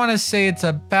don't want to say it's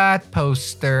a bad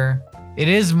poster. It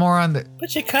is more on the...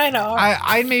 But you kind of are.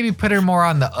 I'd maybe put it more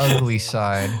on the ugly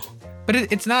side. But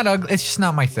it's not ugly. It's just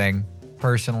not my thing.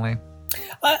 Personally,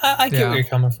 I get where you're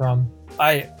coming from.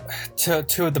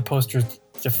 To the poster's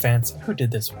defense, who did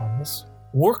this one? This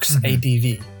Works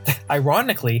ADV.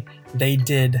 Ironically, they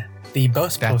did the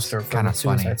bust poster for the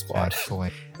Suicide Squad.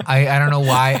 Actually, I don't know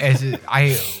why.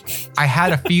 I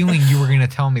had a feeling you were gonna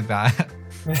tell me that.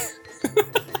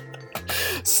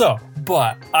 So,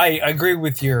 but I agree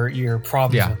with your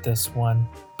problems with this one.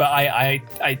 But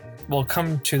I will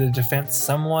come to the defense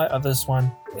somewhat of this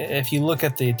one. If you look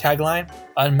at the tagline,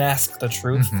 "Unmask the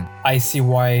Truth," I see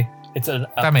why it's a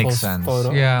close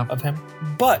photo of him.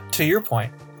 But to your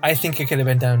point, I think it could have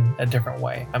been done a different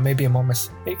way. Maybe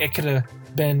it could have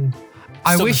been.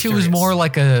 I wish it was more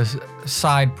like a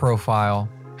side profile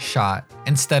shot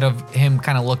instead of him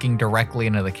kind of looking directly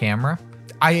into the camera.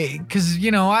 Because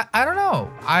I don't know.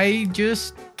 I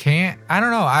just can't. I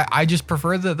don't know. I just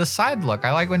prefer the side look.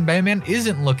 I like when Batman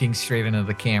isn't looking straight into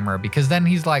the camera, because then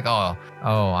he's like, oh,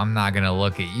 I'm not gonna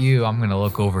look at you. I'm gonna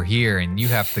look over here, and you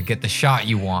have to get the shot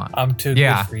you want. I'm too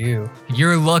good for you.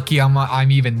 You're lucky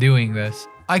I'm even doing this.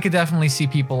 I could definitely see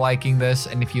people liking this,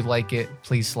 and if you like it,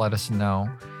 please let us know,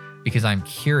 because I'm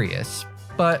curious.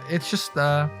 But it's just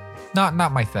not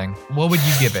my thing. What would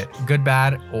you give it? Good,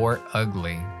 bad, or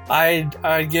ugly?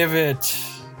 I'd give it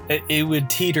would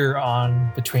teeter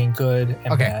on between good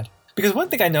and bad. Because one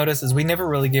thing I noticed is we never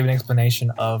really gave an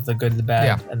explanation of the good, the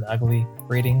bad, and the ugly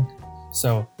rating.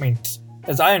 So,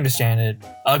 as I understand it,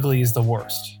 ugly is the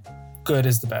worst. Good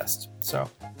is the best. So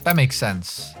that makes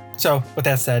sense. So with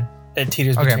that said, it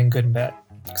teeters between good and bad.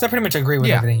 Because I pretty much agree with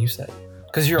everything you said.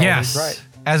 Because you're always right.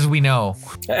 As we know.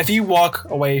 If you walk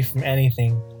away from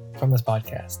anything from this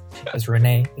podcast, as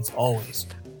Renee, it's always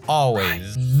right.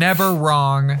 Never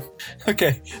wrong.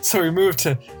 Okay, so we move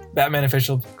to Batman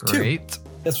Official 2. Great.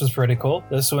 This was pretty cool.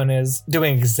 This one is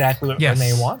doing exactly what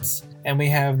Renee wants. And we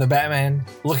have the Batman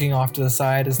looking off to the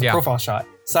side as the profile shot.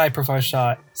 Side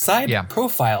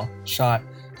profile shot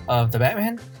of the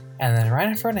Batman. And then right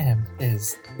in front of him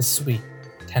is the sweet,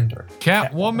 tender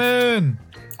Catwoman.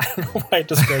 I don't know why I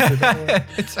described it that way.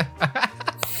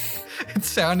 It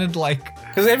sounded like...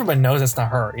 Because everyone knows that's not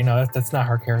her. That's not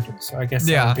her character. So I guess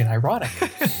that would be ironic.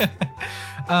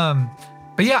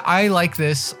 But yeah, I like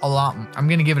this a lot. I'm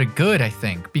going to give it a good, I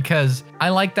think. Because I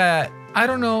like that... I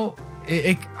don't know.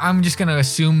 I'm just going to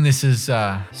assume this is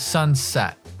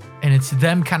sunset. And it's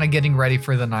them kind of getting ready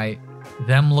for the night.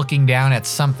 Them looking down at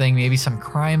something. Maybe some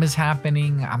crime is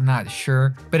happening. I'm not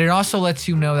sure. But it also lets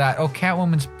you know that,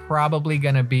 Catwoman's probably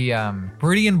going to be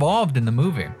pretty involved in the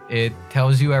movie. It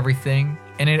tells you everything.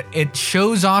 And it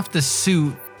shows off the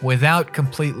suit without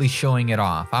completely showing it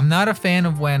off. I'm not a fan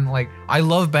of when, I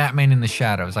love Batman in the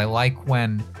shadows. I like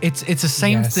when it's the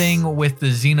same thing with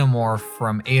the Xenomorph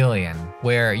from Alien,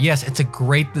 where, yes, it's a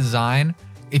great design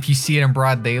if you see it in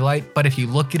broad daylight, but if you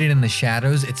look at it in the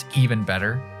shadows, it's even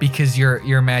better because your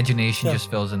imagination just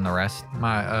fills in the rest.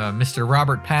 My Mr.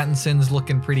 Robert Pattinson's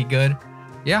looking pretty good.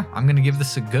 Yeah, I'm gonna give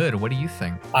this a good. What do you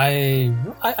think? I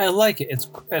like it. It's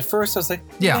at first I was like,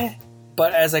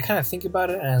 but as I kind of think about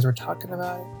it and as we're talking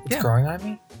about it, it's growing on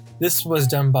me. This was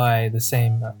done by the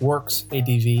same Works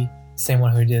ADV, same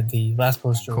one who did the last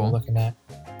poster we're looking at,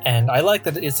 and I like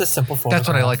that it's a simple photo. That's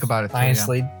what I like about it too.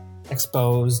 Nicely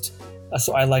exposed.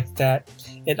 So I like that.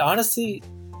 It honestly,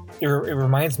 it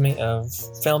reminds me of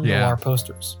film noir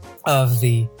posters of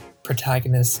the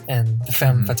protagonist and the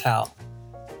femme fatale.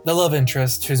 The love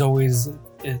interest, who's always,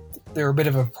 they're a bit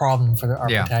of a problem for our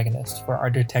protagonist, for our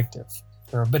detective.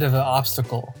 They're a bit of an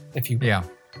obstacle, if you will. Yeah.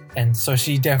 And so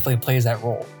she definitely plays that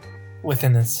role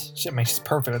within this. She's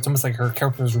perfect. It's almost like her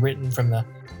character was written from the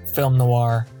film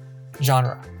noir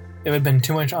genre. It would have been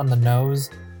too much on the nose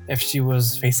if she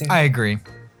was facing him. I agree.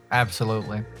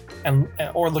 Absolutely.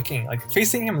 Or looking, like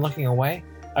facing him, looking away.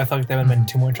 I felt like that would have been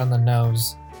too much on the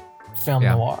nose film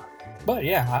noir. But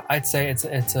yeah, I'd say it's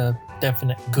a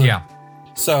definite good. Yeah.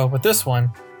 So with this one,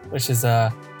 which is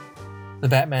the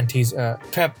Batman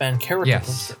Batman character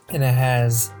poster, and it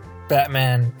has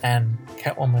Batman and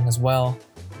Catwoman as well.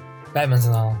 Batman's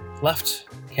on the left,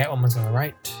 Catwoman's on the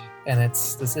right, and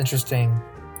it's this interesting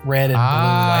red and blue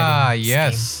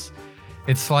lighting scheme.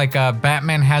 It's like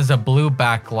Batman has a blue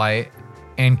backlight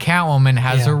and Catwoman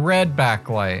has a red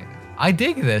backlight. I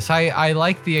dig this. I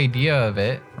like the idea of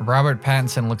it. Robert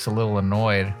Pattinson looks a little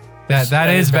annoyed. That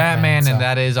is Batman and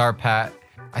that is our Pat.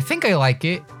 I think I like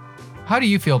it. How do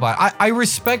you feel about it? I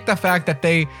respect the fact that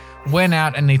they went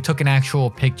out and they took an actual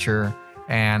picture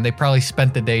and they probably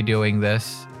spent the day doing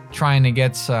this, trying to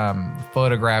get some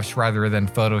photographs rather than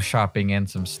photoshopping in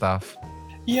some stuff.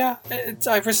 Yeah,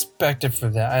 I respect it for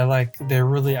that.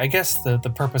 I guess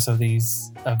the purpose of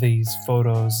these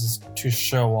photos is to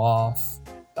show off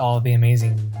all the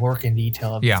amazing work and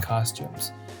detail of these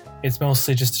costumes. It's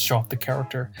mostly just to show off the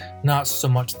character, not so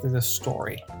much through the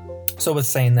story. So with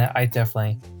saying that, I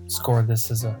definitely scored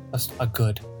this as a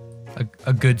good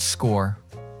score.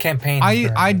 Campaign.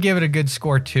 I'd give it a good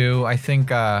score too. I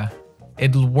think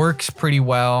it works pretty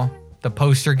well. The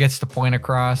poster gets the point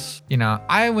across. You know,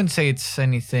 I wouldn't say it's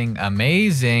anything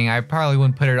amazing. I probably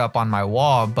wouldn't put it up on my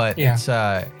wall, but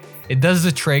it does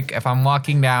the trick. If I'm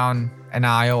walking down an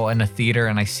aisle in a theater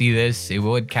and I see this, it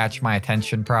would catch my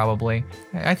attention probably.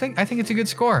 I think it's a good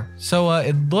score. So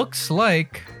it looks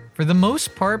like for the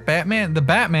most part, the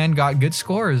Batman got good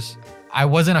scores. I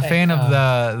wasn't a fan of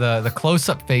the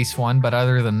close-up face one, but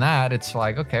other than that, it's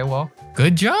like, okay, well,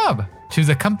 good job to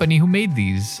the company who made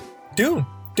these. Dune.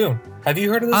 Have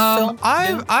you heard of this film?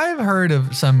 I've heard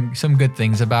of some good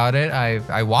things about it.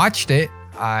 I watched it.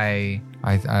 I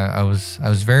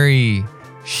was very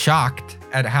shocked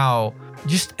at how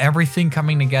just everything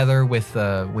coming together with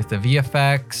the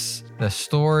VFX, the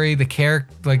story, the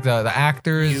character, like the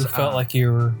actors. You felt like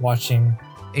you were watching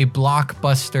a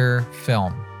blockbuster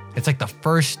film. It's like the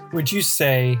first. Would you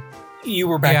say you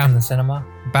were back in the cinema?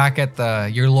 Back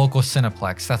at your local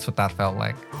Cineplex. That's what that felt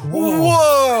like.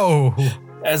 Whoa!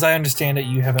 As I understand it,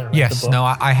 you haven't read the book. No,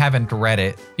 I haven't read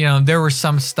it. You know, there were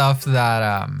some stuff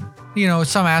that,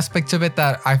 some aspects of it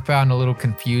that I found a little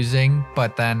confusing,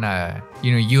 but then,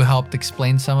 you helped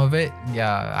explain some of it.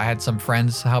 Yeah, I had some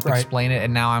friends help explain it,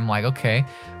 and now I'm like, okay,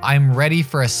 I'm ready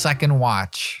for a second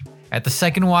watch. At the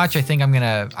second watch, I think I'm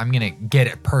gonna get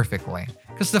it perfectly.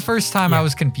 Because the first time I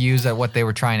was confused at what they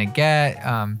were trying to get.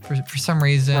 For some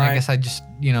reason, I guess I just,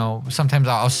 sometimes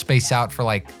I'll space out for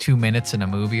like 2 minutes in a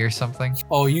movie or something.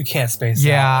 Oh, you can't space out.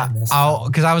 Yeah,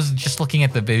 because I was just looking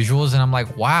at the visuals and I'm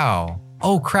like, wow.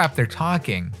 Oh crap, they're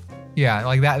talking. Yeah,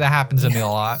 like that happens to me a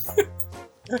lot.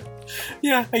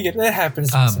 Yeah, I get it. That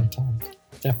happens sometimes.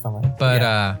 Definitely.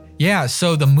 But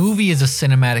so the movie is a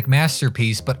cinematic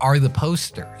masterpiece, but are the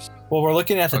posters? Well, we're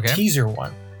looking at the teaser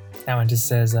one. That one just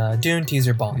says Dune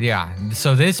teaser bomb. Yeah.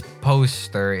 So this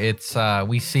poster, it's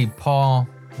we see Paul,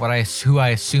 who I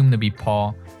assume to be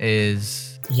Paul,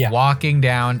 is walking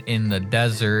down in the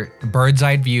desert, bird's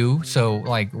eye view. So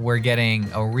like we're getting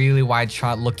a really wide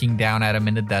shot looking down at him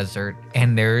in the desert,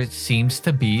 and there seems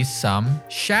to be some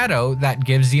shadow that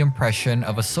gives the impression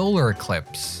of a solar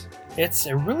eclipse. It's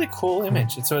a really cool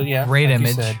image. It's great like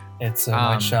image. You said, it's a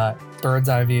wide shot, bird's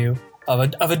eye view of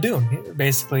a dune.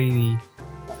 Basically,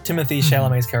 Timothy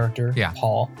Chalamet's character,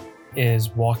 Paul,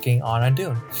 is walking on a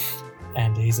dune.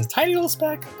 And he's a tiny little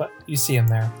speck, but you see him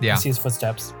there. Yeah. You see his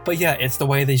footsteps. But yeah, it's the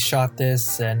way they shot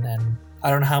this, and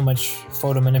I don't know how much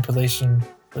photo manipulation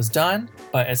was done,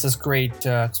 but it's just great.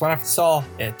 Because when I saw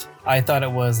it, I thought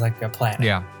it was like a planet.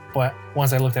 Yeah. But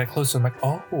once I looked at it closer, I'm like,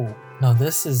 oh, no,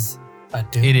 this is a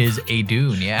dune. It is a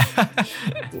dune, yeah.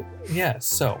 Yeah,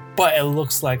 but it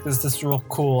looks like there's this real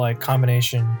cool like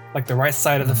combination. Like the right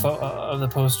side of the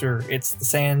poster, it's the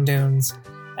sand dunes,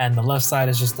 and the left side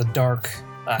is just the dark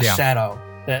shadow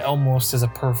that almost is a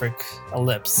perfect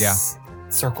ellipse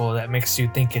circle that makes you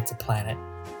think it's a planet.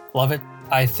 Love it.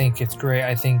 I think it's great.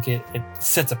 I think it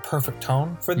sets a perfect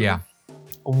tone for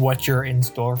what you're in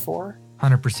store for.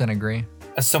 100% agree.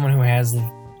 As someone who has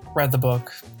read the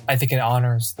book. I think it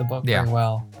honors the book very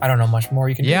well. I don't know much more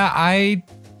you can do. Yeah,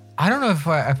 I don't know if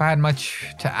I had much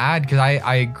to add, because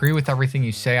I agree with everything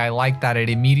you say. I like that it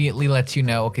immediately lets you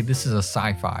know, okay, this is a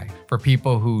sci-fi. For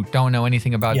people who don't know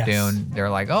anything about Dune, they're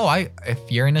like, oh, if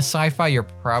you're into sci-fi, you're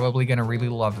probably going to really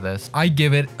love this. I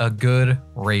give it a good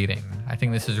rating. I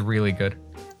think this is really good.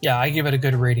 Yeah, I give it a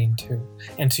good rating too.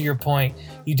 And to your point,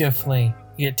 you definitely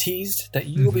get teased that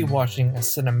you will be watching a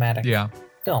cinematic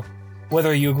film.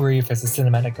 Whether you agree if it's a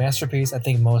cinematic masterpiece, I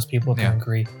think most people can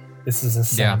agree this is a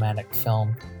cinematic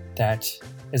film that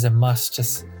is a must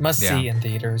see in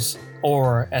theaters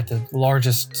or at the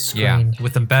largest screen. Yeah,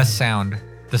 with the best sound.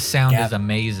 The sound is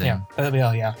amazing.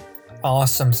 Yeah.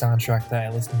 Awesome soundtrack that I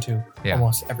listen to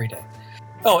almost every day.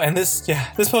 Oh, and this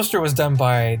poster was done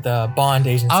by the Bond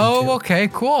agency. Oh, okay,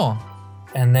 cool.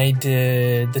 And they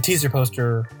did the teaser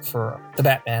poster for the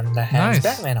Batman that has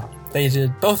Batman on it. They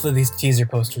did both of these teaser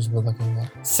posters we're looking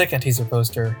at. Second teaser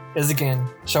poster is again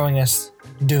showing us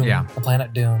Dune, the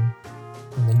planet Dune,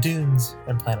 and the dunes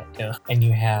in planet Dune. And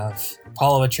you have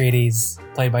Paul Atreides,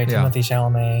 played by Timothée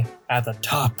Chalamet, at the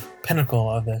top pinnacle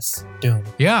of this Dune.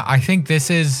 Yeah, I think this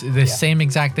is the same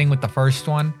exact thing with the first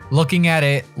one. Looking at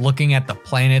it, looking at the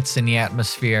planets in the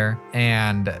atmosphere,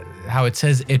 and how it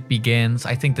says it begins,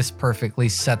 I think this perfectly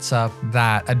sets up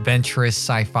that adventurous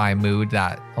sci-fi mood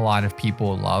that a lot of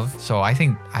people love. So I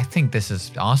think this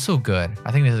is also good.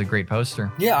 I think this is a great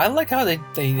poster. Yeah, I like how they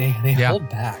hold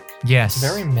back. Yes. It's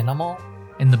very minimal.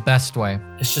 In the best way.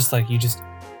 It's just like you just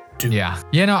do. Yeah.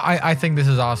 You know, I think this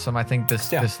is awesome. I think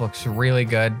this looks really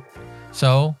good.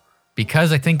 So,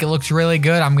 because I think it looks really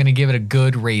good, I'm going to give it a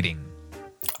good rating.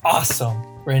 Awesome.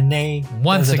 Renee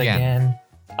Once does it again.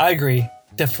 I agree.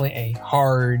 Definitely a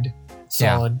hard,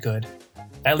 solid good.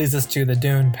 That leads us to the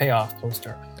Dune payoff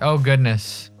poster. Oh,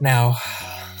 goodness. Now,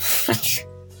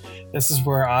 this is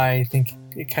where I think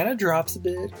it kind of drops a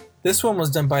bit. This one was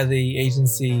done by the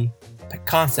agency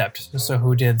Concept, so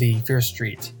who did the Fear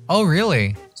Street. Oh,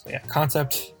 really? So yeah,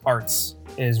 Concept Arts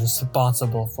is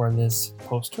responsible for this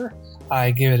poster.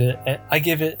 I give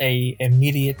it a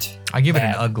immediate. I give bad.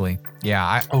 it an ugly.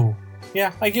 Yeah.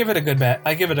 I give it a good bad.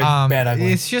 I give it a bad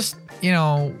ugly. It's just, you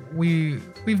know, we've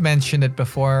mentioned it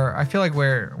before. I feel like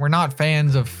we're not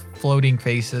fans of floating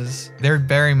faces. They're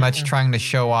very much trying to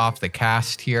show off the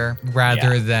cast here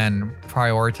rather than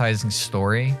prioritizing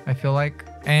story, I feel like.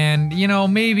 And, you know,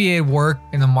 maybe it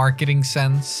worked in the marketing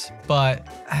sense, but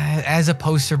as a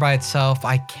poster by itself,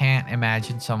 I can't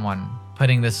imagine someone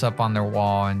putting this up on their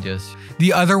wall and just...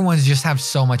 The other ones just have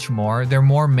so much more. They're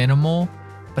more minimal,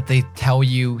 but they tell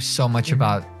you so much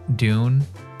about Dune.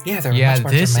 Yeah, they're much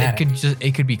more this dramatic.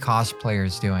 it could be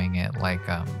cosplayers doing it, like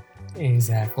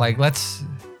exactly. Like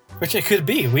which it could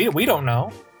be. We don't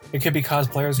know. It could be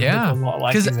cosplayers who look a lot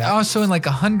like these actors. Also in like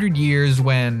 100 years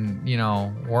when, you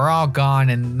know, we're all gone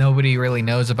and nobody really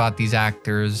knows about these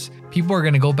actors, people are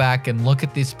going to go back and look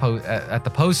at this at the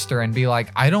poster and be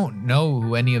like, I don't know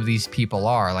who any of these people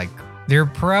are. Like, they're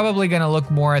probably going to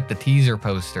look more at the teaser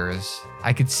posters.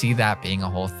 I could see that being a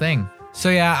whole thing. So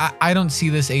yeah, I don't see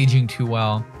this aging too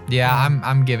well. Yeah,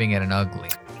 I'm giving it an ugly.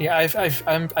 Yeah,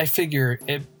 I figure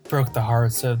it broke the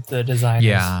hearts of the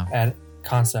designers at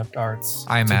Concept Arts.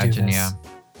 I imagine,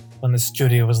 when the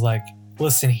studio was like,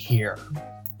 listen here.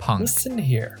 Punk. Listen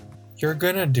here. You're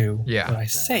gonna do what I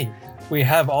say. We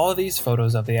have all these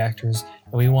photos of the actors,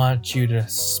 and we want you to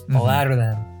splatter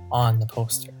them on the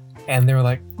poster. And they were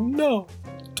like, no,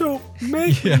 don't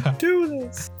make me do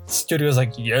this. The studio's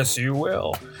like, yes, you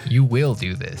will. You will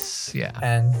do this,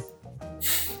 And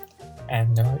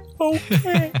they're like,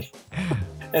 okay.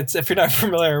 If you're not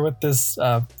familiar with this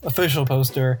official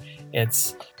poster,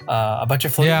 it's a bunch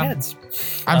of floating heads.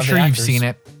 I'm sure you've seen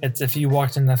it. It's if you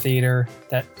walked in the theater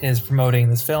that is promoting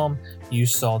this film, you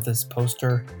saw this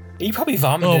poster. You probably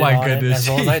vomited on it as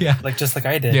well as I did, just like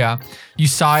I did. Yeah, you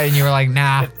saw it and you were like,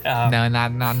 nah, no,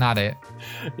 not it.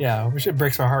 Yeah, which it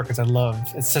breaks my heart because I love.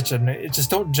 It's such a. Just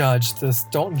don't judge this.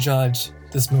 Don't judge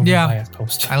this movie by its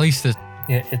poster. At least this.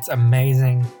 Yeah, it's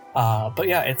amazing. But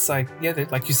yeah, it's like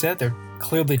like you said, they're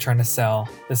clearly trying to sell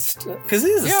this because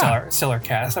it is a stellar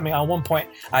cast. I mean, at one point,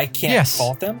 I can't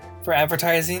fault them for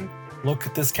advertising. Look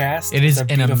at this cast. It is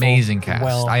an amazing cast.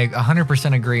 I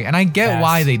 100% agree, and I get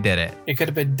why they did it. It could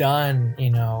have been done,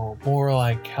 more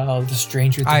like how the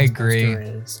Stranger Things poster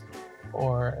is,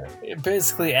 or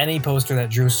basically any poster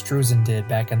that Drew Struzan did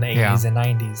back in the 80s and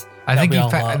 90s. I think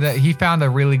he found a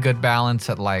really good balance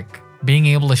at like being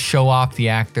able to show off the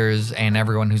actors and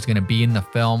everyone who's going to be in the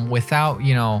film without,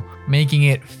 making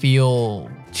it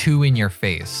feel too in your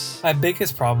face. My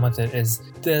biggest problem with it is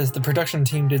the production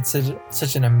team did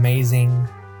such an amazing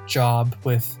job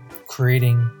with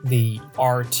creating the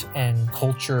art and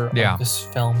culture Yeah. of this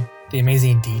film, the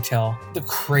amazing detail, the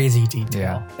crazy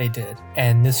detail they did.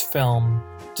 And this film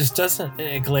just doesn't,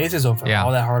 it glazes over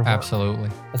all that hard work Absolutely.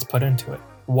 that's put into it.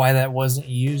 Why that wasn't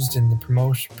used in the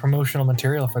promotional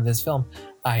material for this film,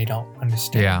 I don't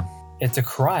understand. Yeah. It's a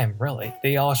crime, really.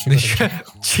 They all should go to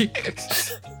jail.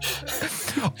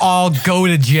 All go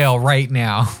to jail right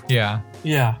now. Yeah.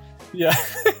 Yeah. Yeah.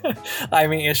 I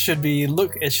mean, it should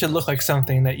look like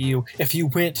something that if you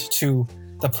went to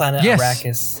the planet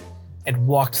Arrakis and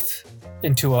walked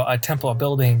into a temple, a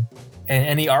building, and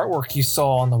any artwork you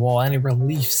saw on the wall, any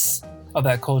reliefs of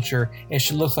that culture, it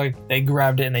should look like they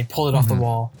grabbed it and they pulled it off the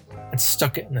wall and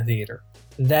stuck it in the theater.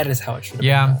 That is how it should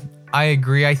have been done. I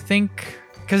agree. I think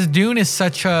because Dune is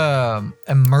such a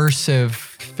immersive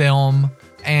film,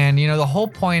 and the whole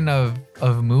point of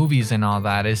movies and all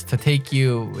that is to take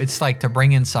you, it's like to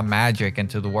bring in some magic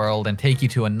into the world and take you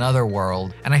to another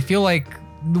world. And I feel like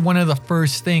one of the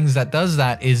first things that does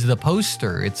that is the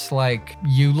poster. It's like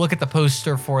you look at the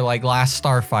poster for like Last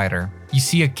Starfighter. You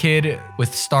see a kid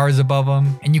with stars above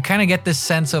him, and you kind of get this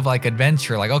sense of like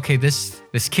adventure. Like, okay, this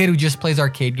kid who just plays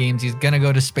arcade games, he's gonna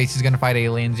go to space, he's gonna fight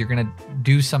aliens, you're gonna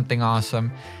do something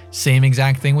awesome. Same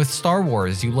exact thing with Star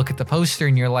Wars. You look at the poster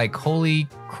and you're like, holy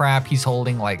crap, he's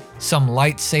holding like some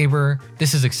lightsaber.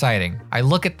 This is exciting. I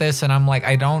look at this and I'm like,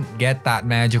 I don't get that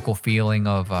magical feeling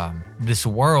of this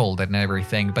world and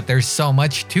everything, but there's so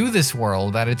much to this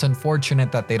world that it's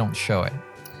unfortunate that they don't show it.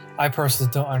 I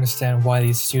personally don't understand why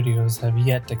these studios have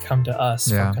yet to come to us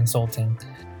for consulting.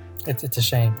 It's a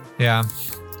shame. Yeah.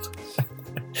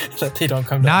 That they don't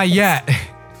come to Not us. yet.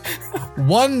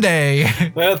 One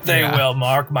day. But they will,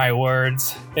 mark my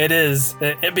words.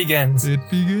 It begins. It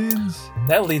begins.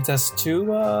 That leads us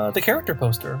to the character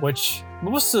poster, which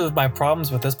most of my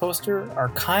problems with this poster are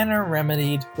kind of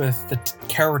remedied with the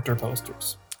character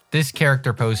posters. This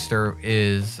character poster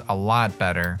is a lot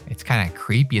better. It's kind of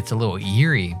creepy. It's a little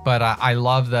eerie, but I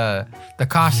love the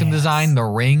costume design, the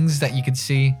rings that you can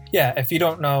see. Yeah, if you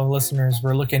don't know, listeners,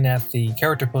 we're looking at the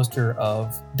character poster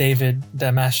of David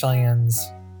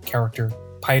Damashlian's character,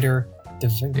 Piter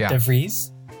de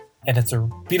Vries, and it's a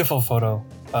beautiful photo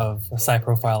of a side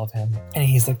profile of him. And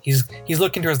he's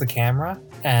looking towards the camera,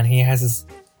 and he has his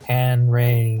hand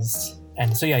raised.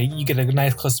 And so you get a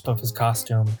nice close-up of his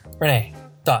costume. Renee,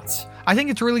 thoughts? I think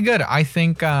it's really good. I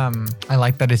think I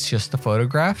like that it's just a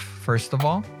photograph, first of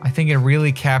all. I think it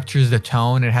really captures the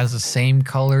tone. It has the same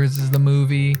colors as the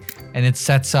movie, and it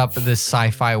sets up this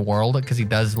sci-fi world because he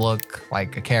does look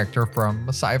like a character from a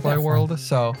sci-fi world.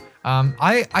 So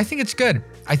I think it's good.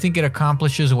 I think it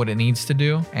accomplishes what it needs to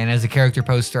do. And as a character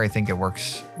poster, I think it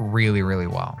works really, really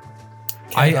well.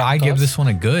 I give this one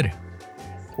a good.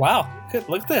 Wow, good.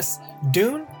 Look at this.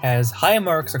 Dune has high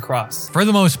marks across. For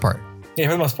the most part. Yeah,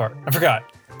 for the most part. I forgot.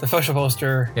 The official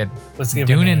poster was given.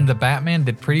 Dune and the Batman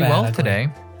did pretty well today.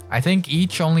 I think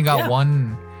each only got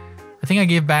one. I think I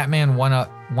gave Batman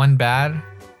one bad,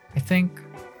 I think.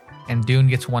 And Dune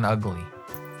gets one ugly.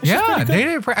 Yeah, they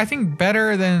did, I think,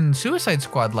 better than Suicide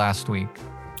Squad last week.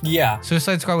 Yeah.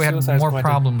 Suicide Squad, we had more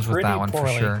problems with that one for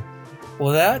sure.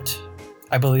 Well, that,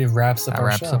 I believe, wraps up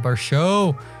our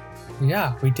show.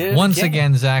 Yeah, we did it Once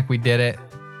again, Zach, we did it.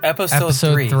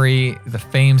 Episode 3, the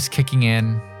fame's kicking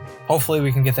in. Hopefully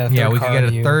we can get that third car. Yeah, we can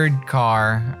get a third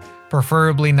car,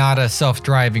 preferably not a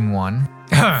self-driving one.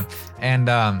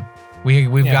 And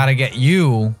we've got to get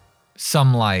you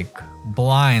some like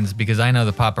blinds because I know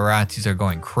the paparazzis are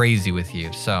going crazy with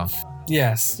you. So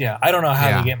yes, yeah. I don't know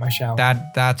how to get my shower.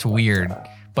 That's weird.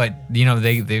 But they'll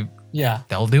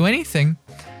do anything.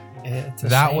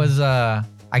 That was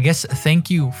I guess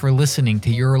thank you for listening to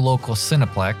your local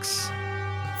Cineplex.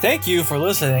 Thank you for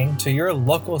listening to your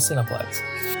local Cineplex.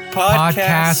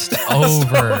 Podcast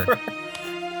over.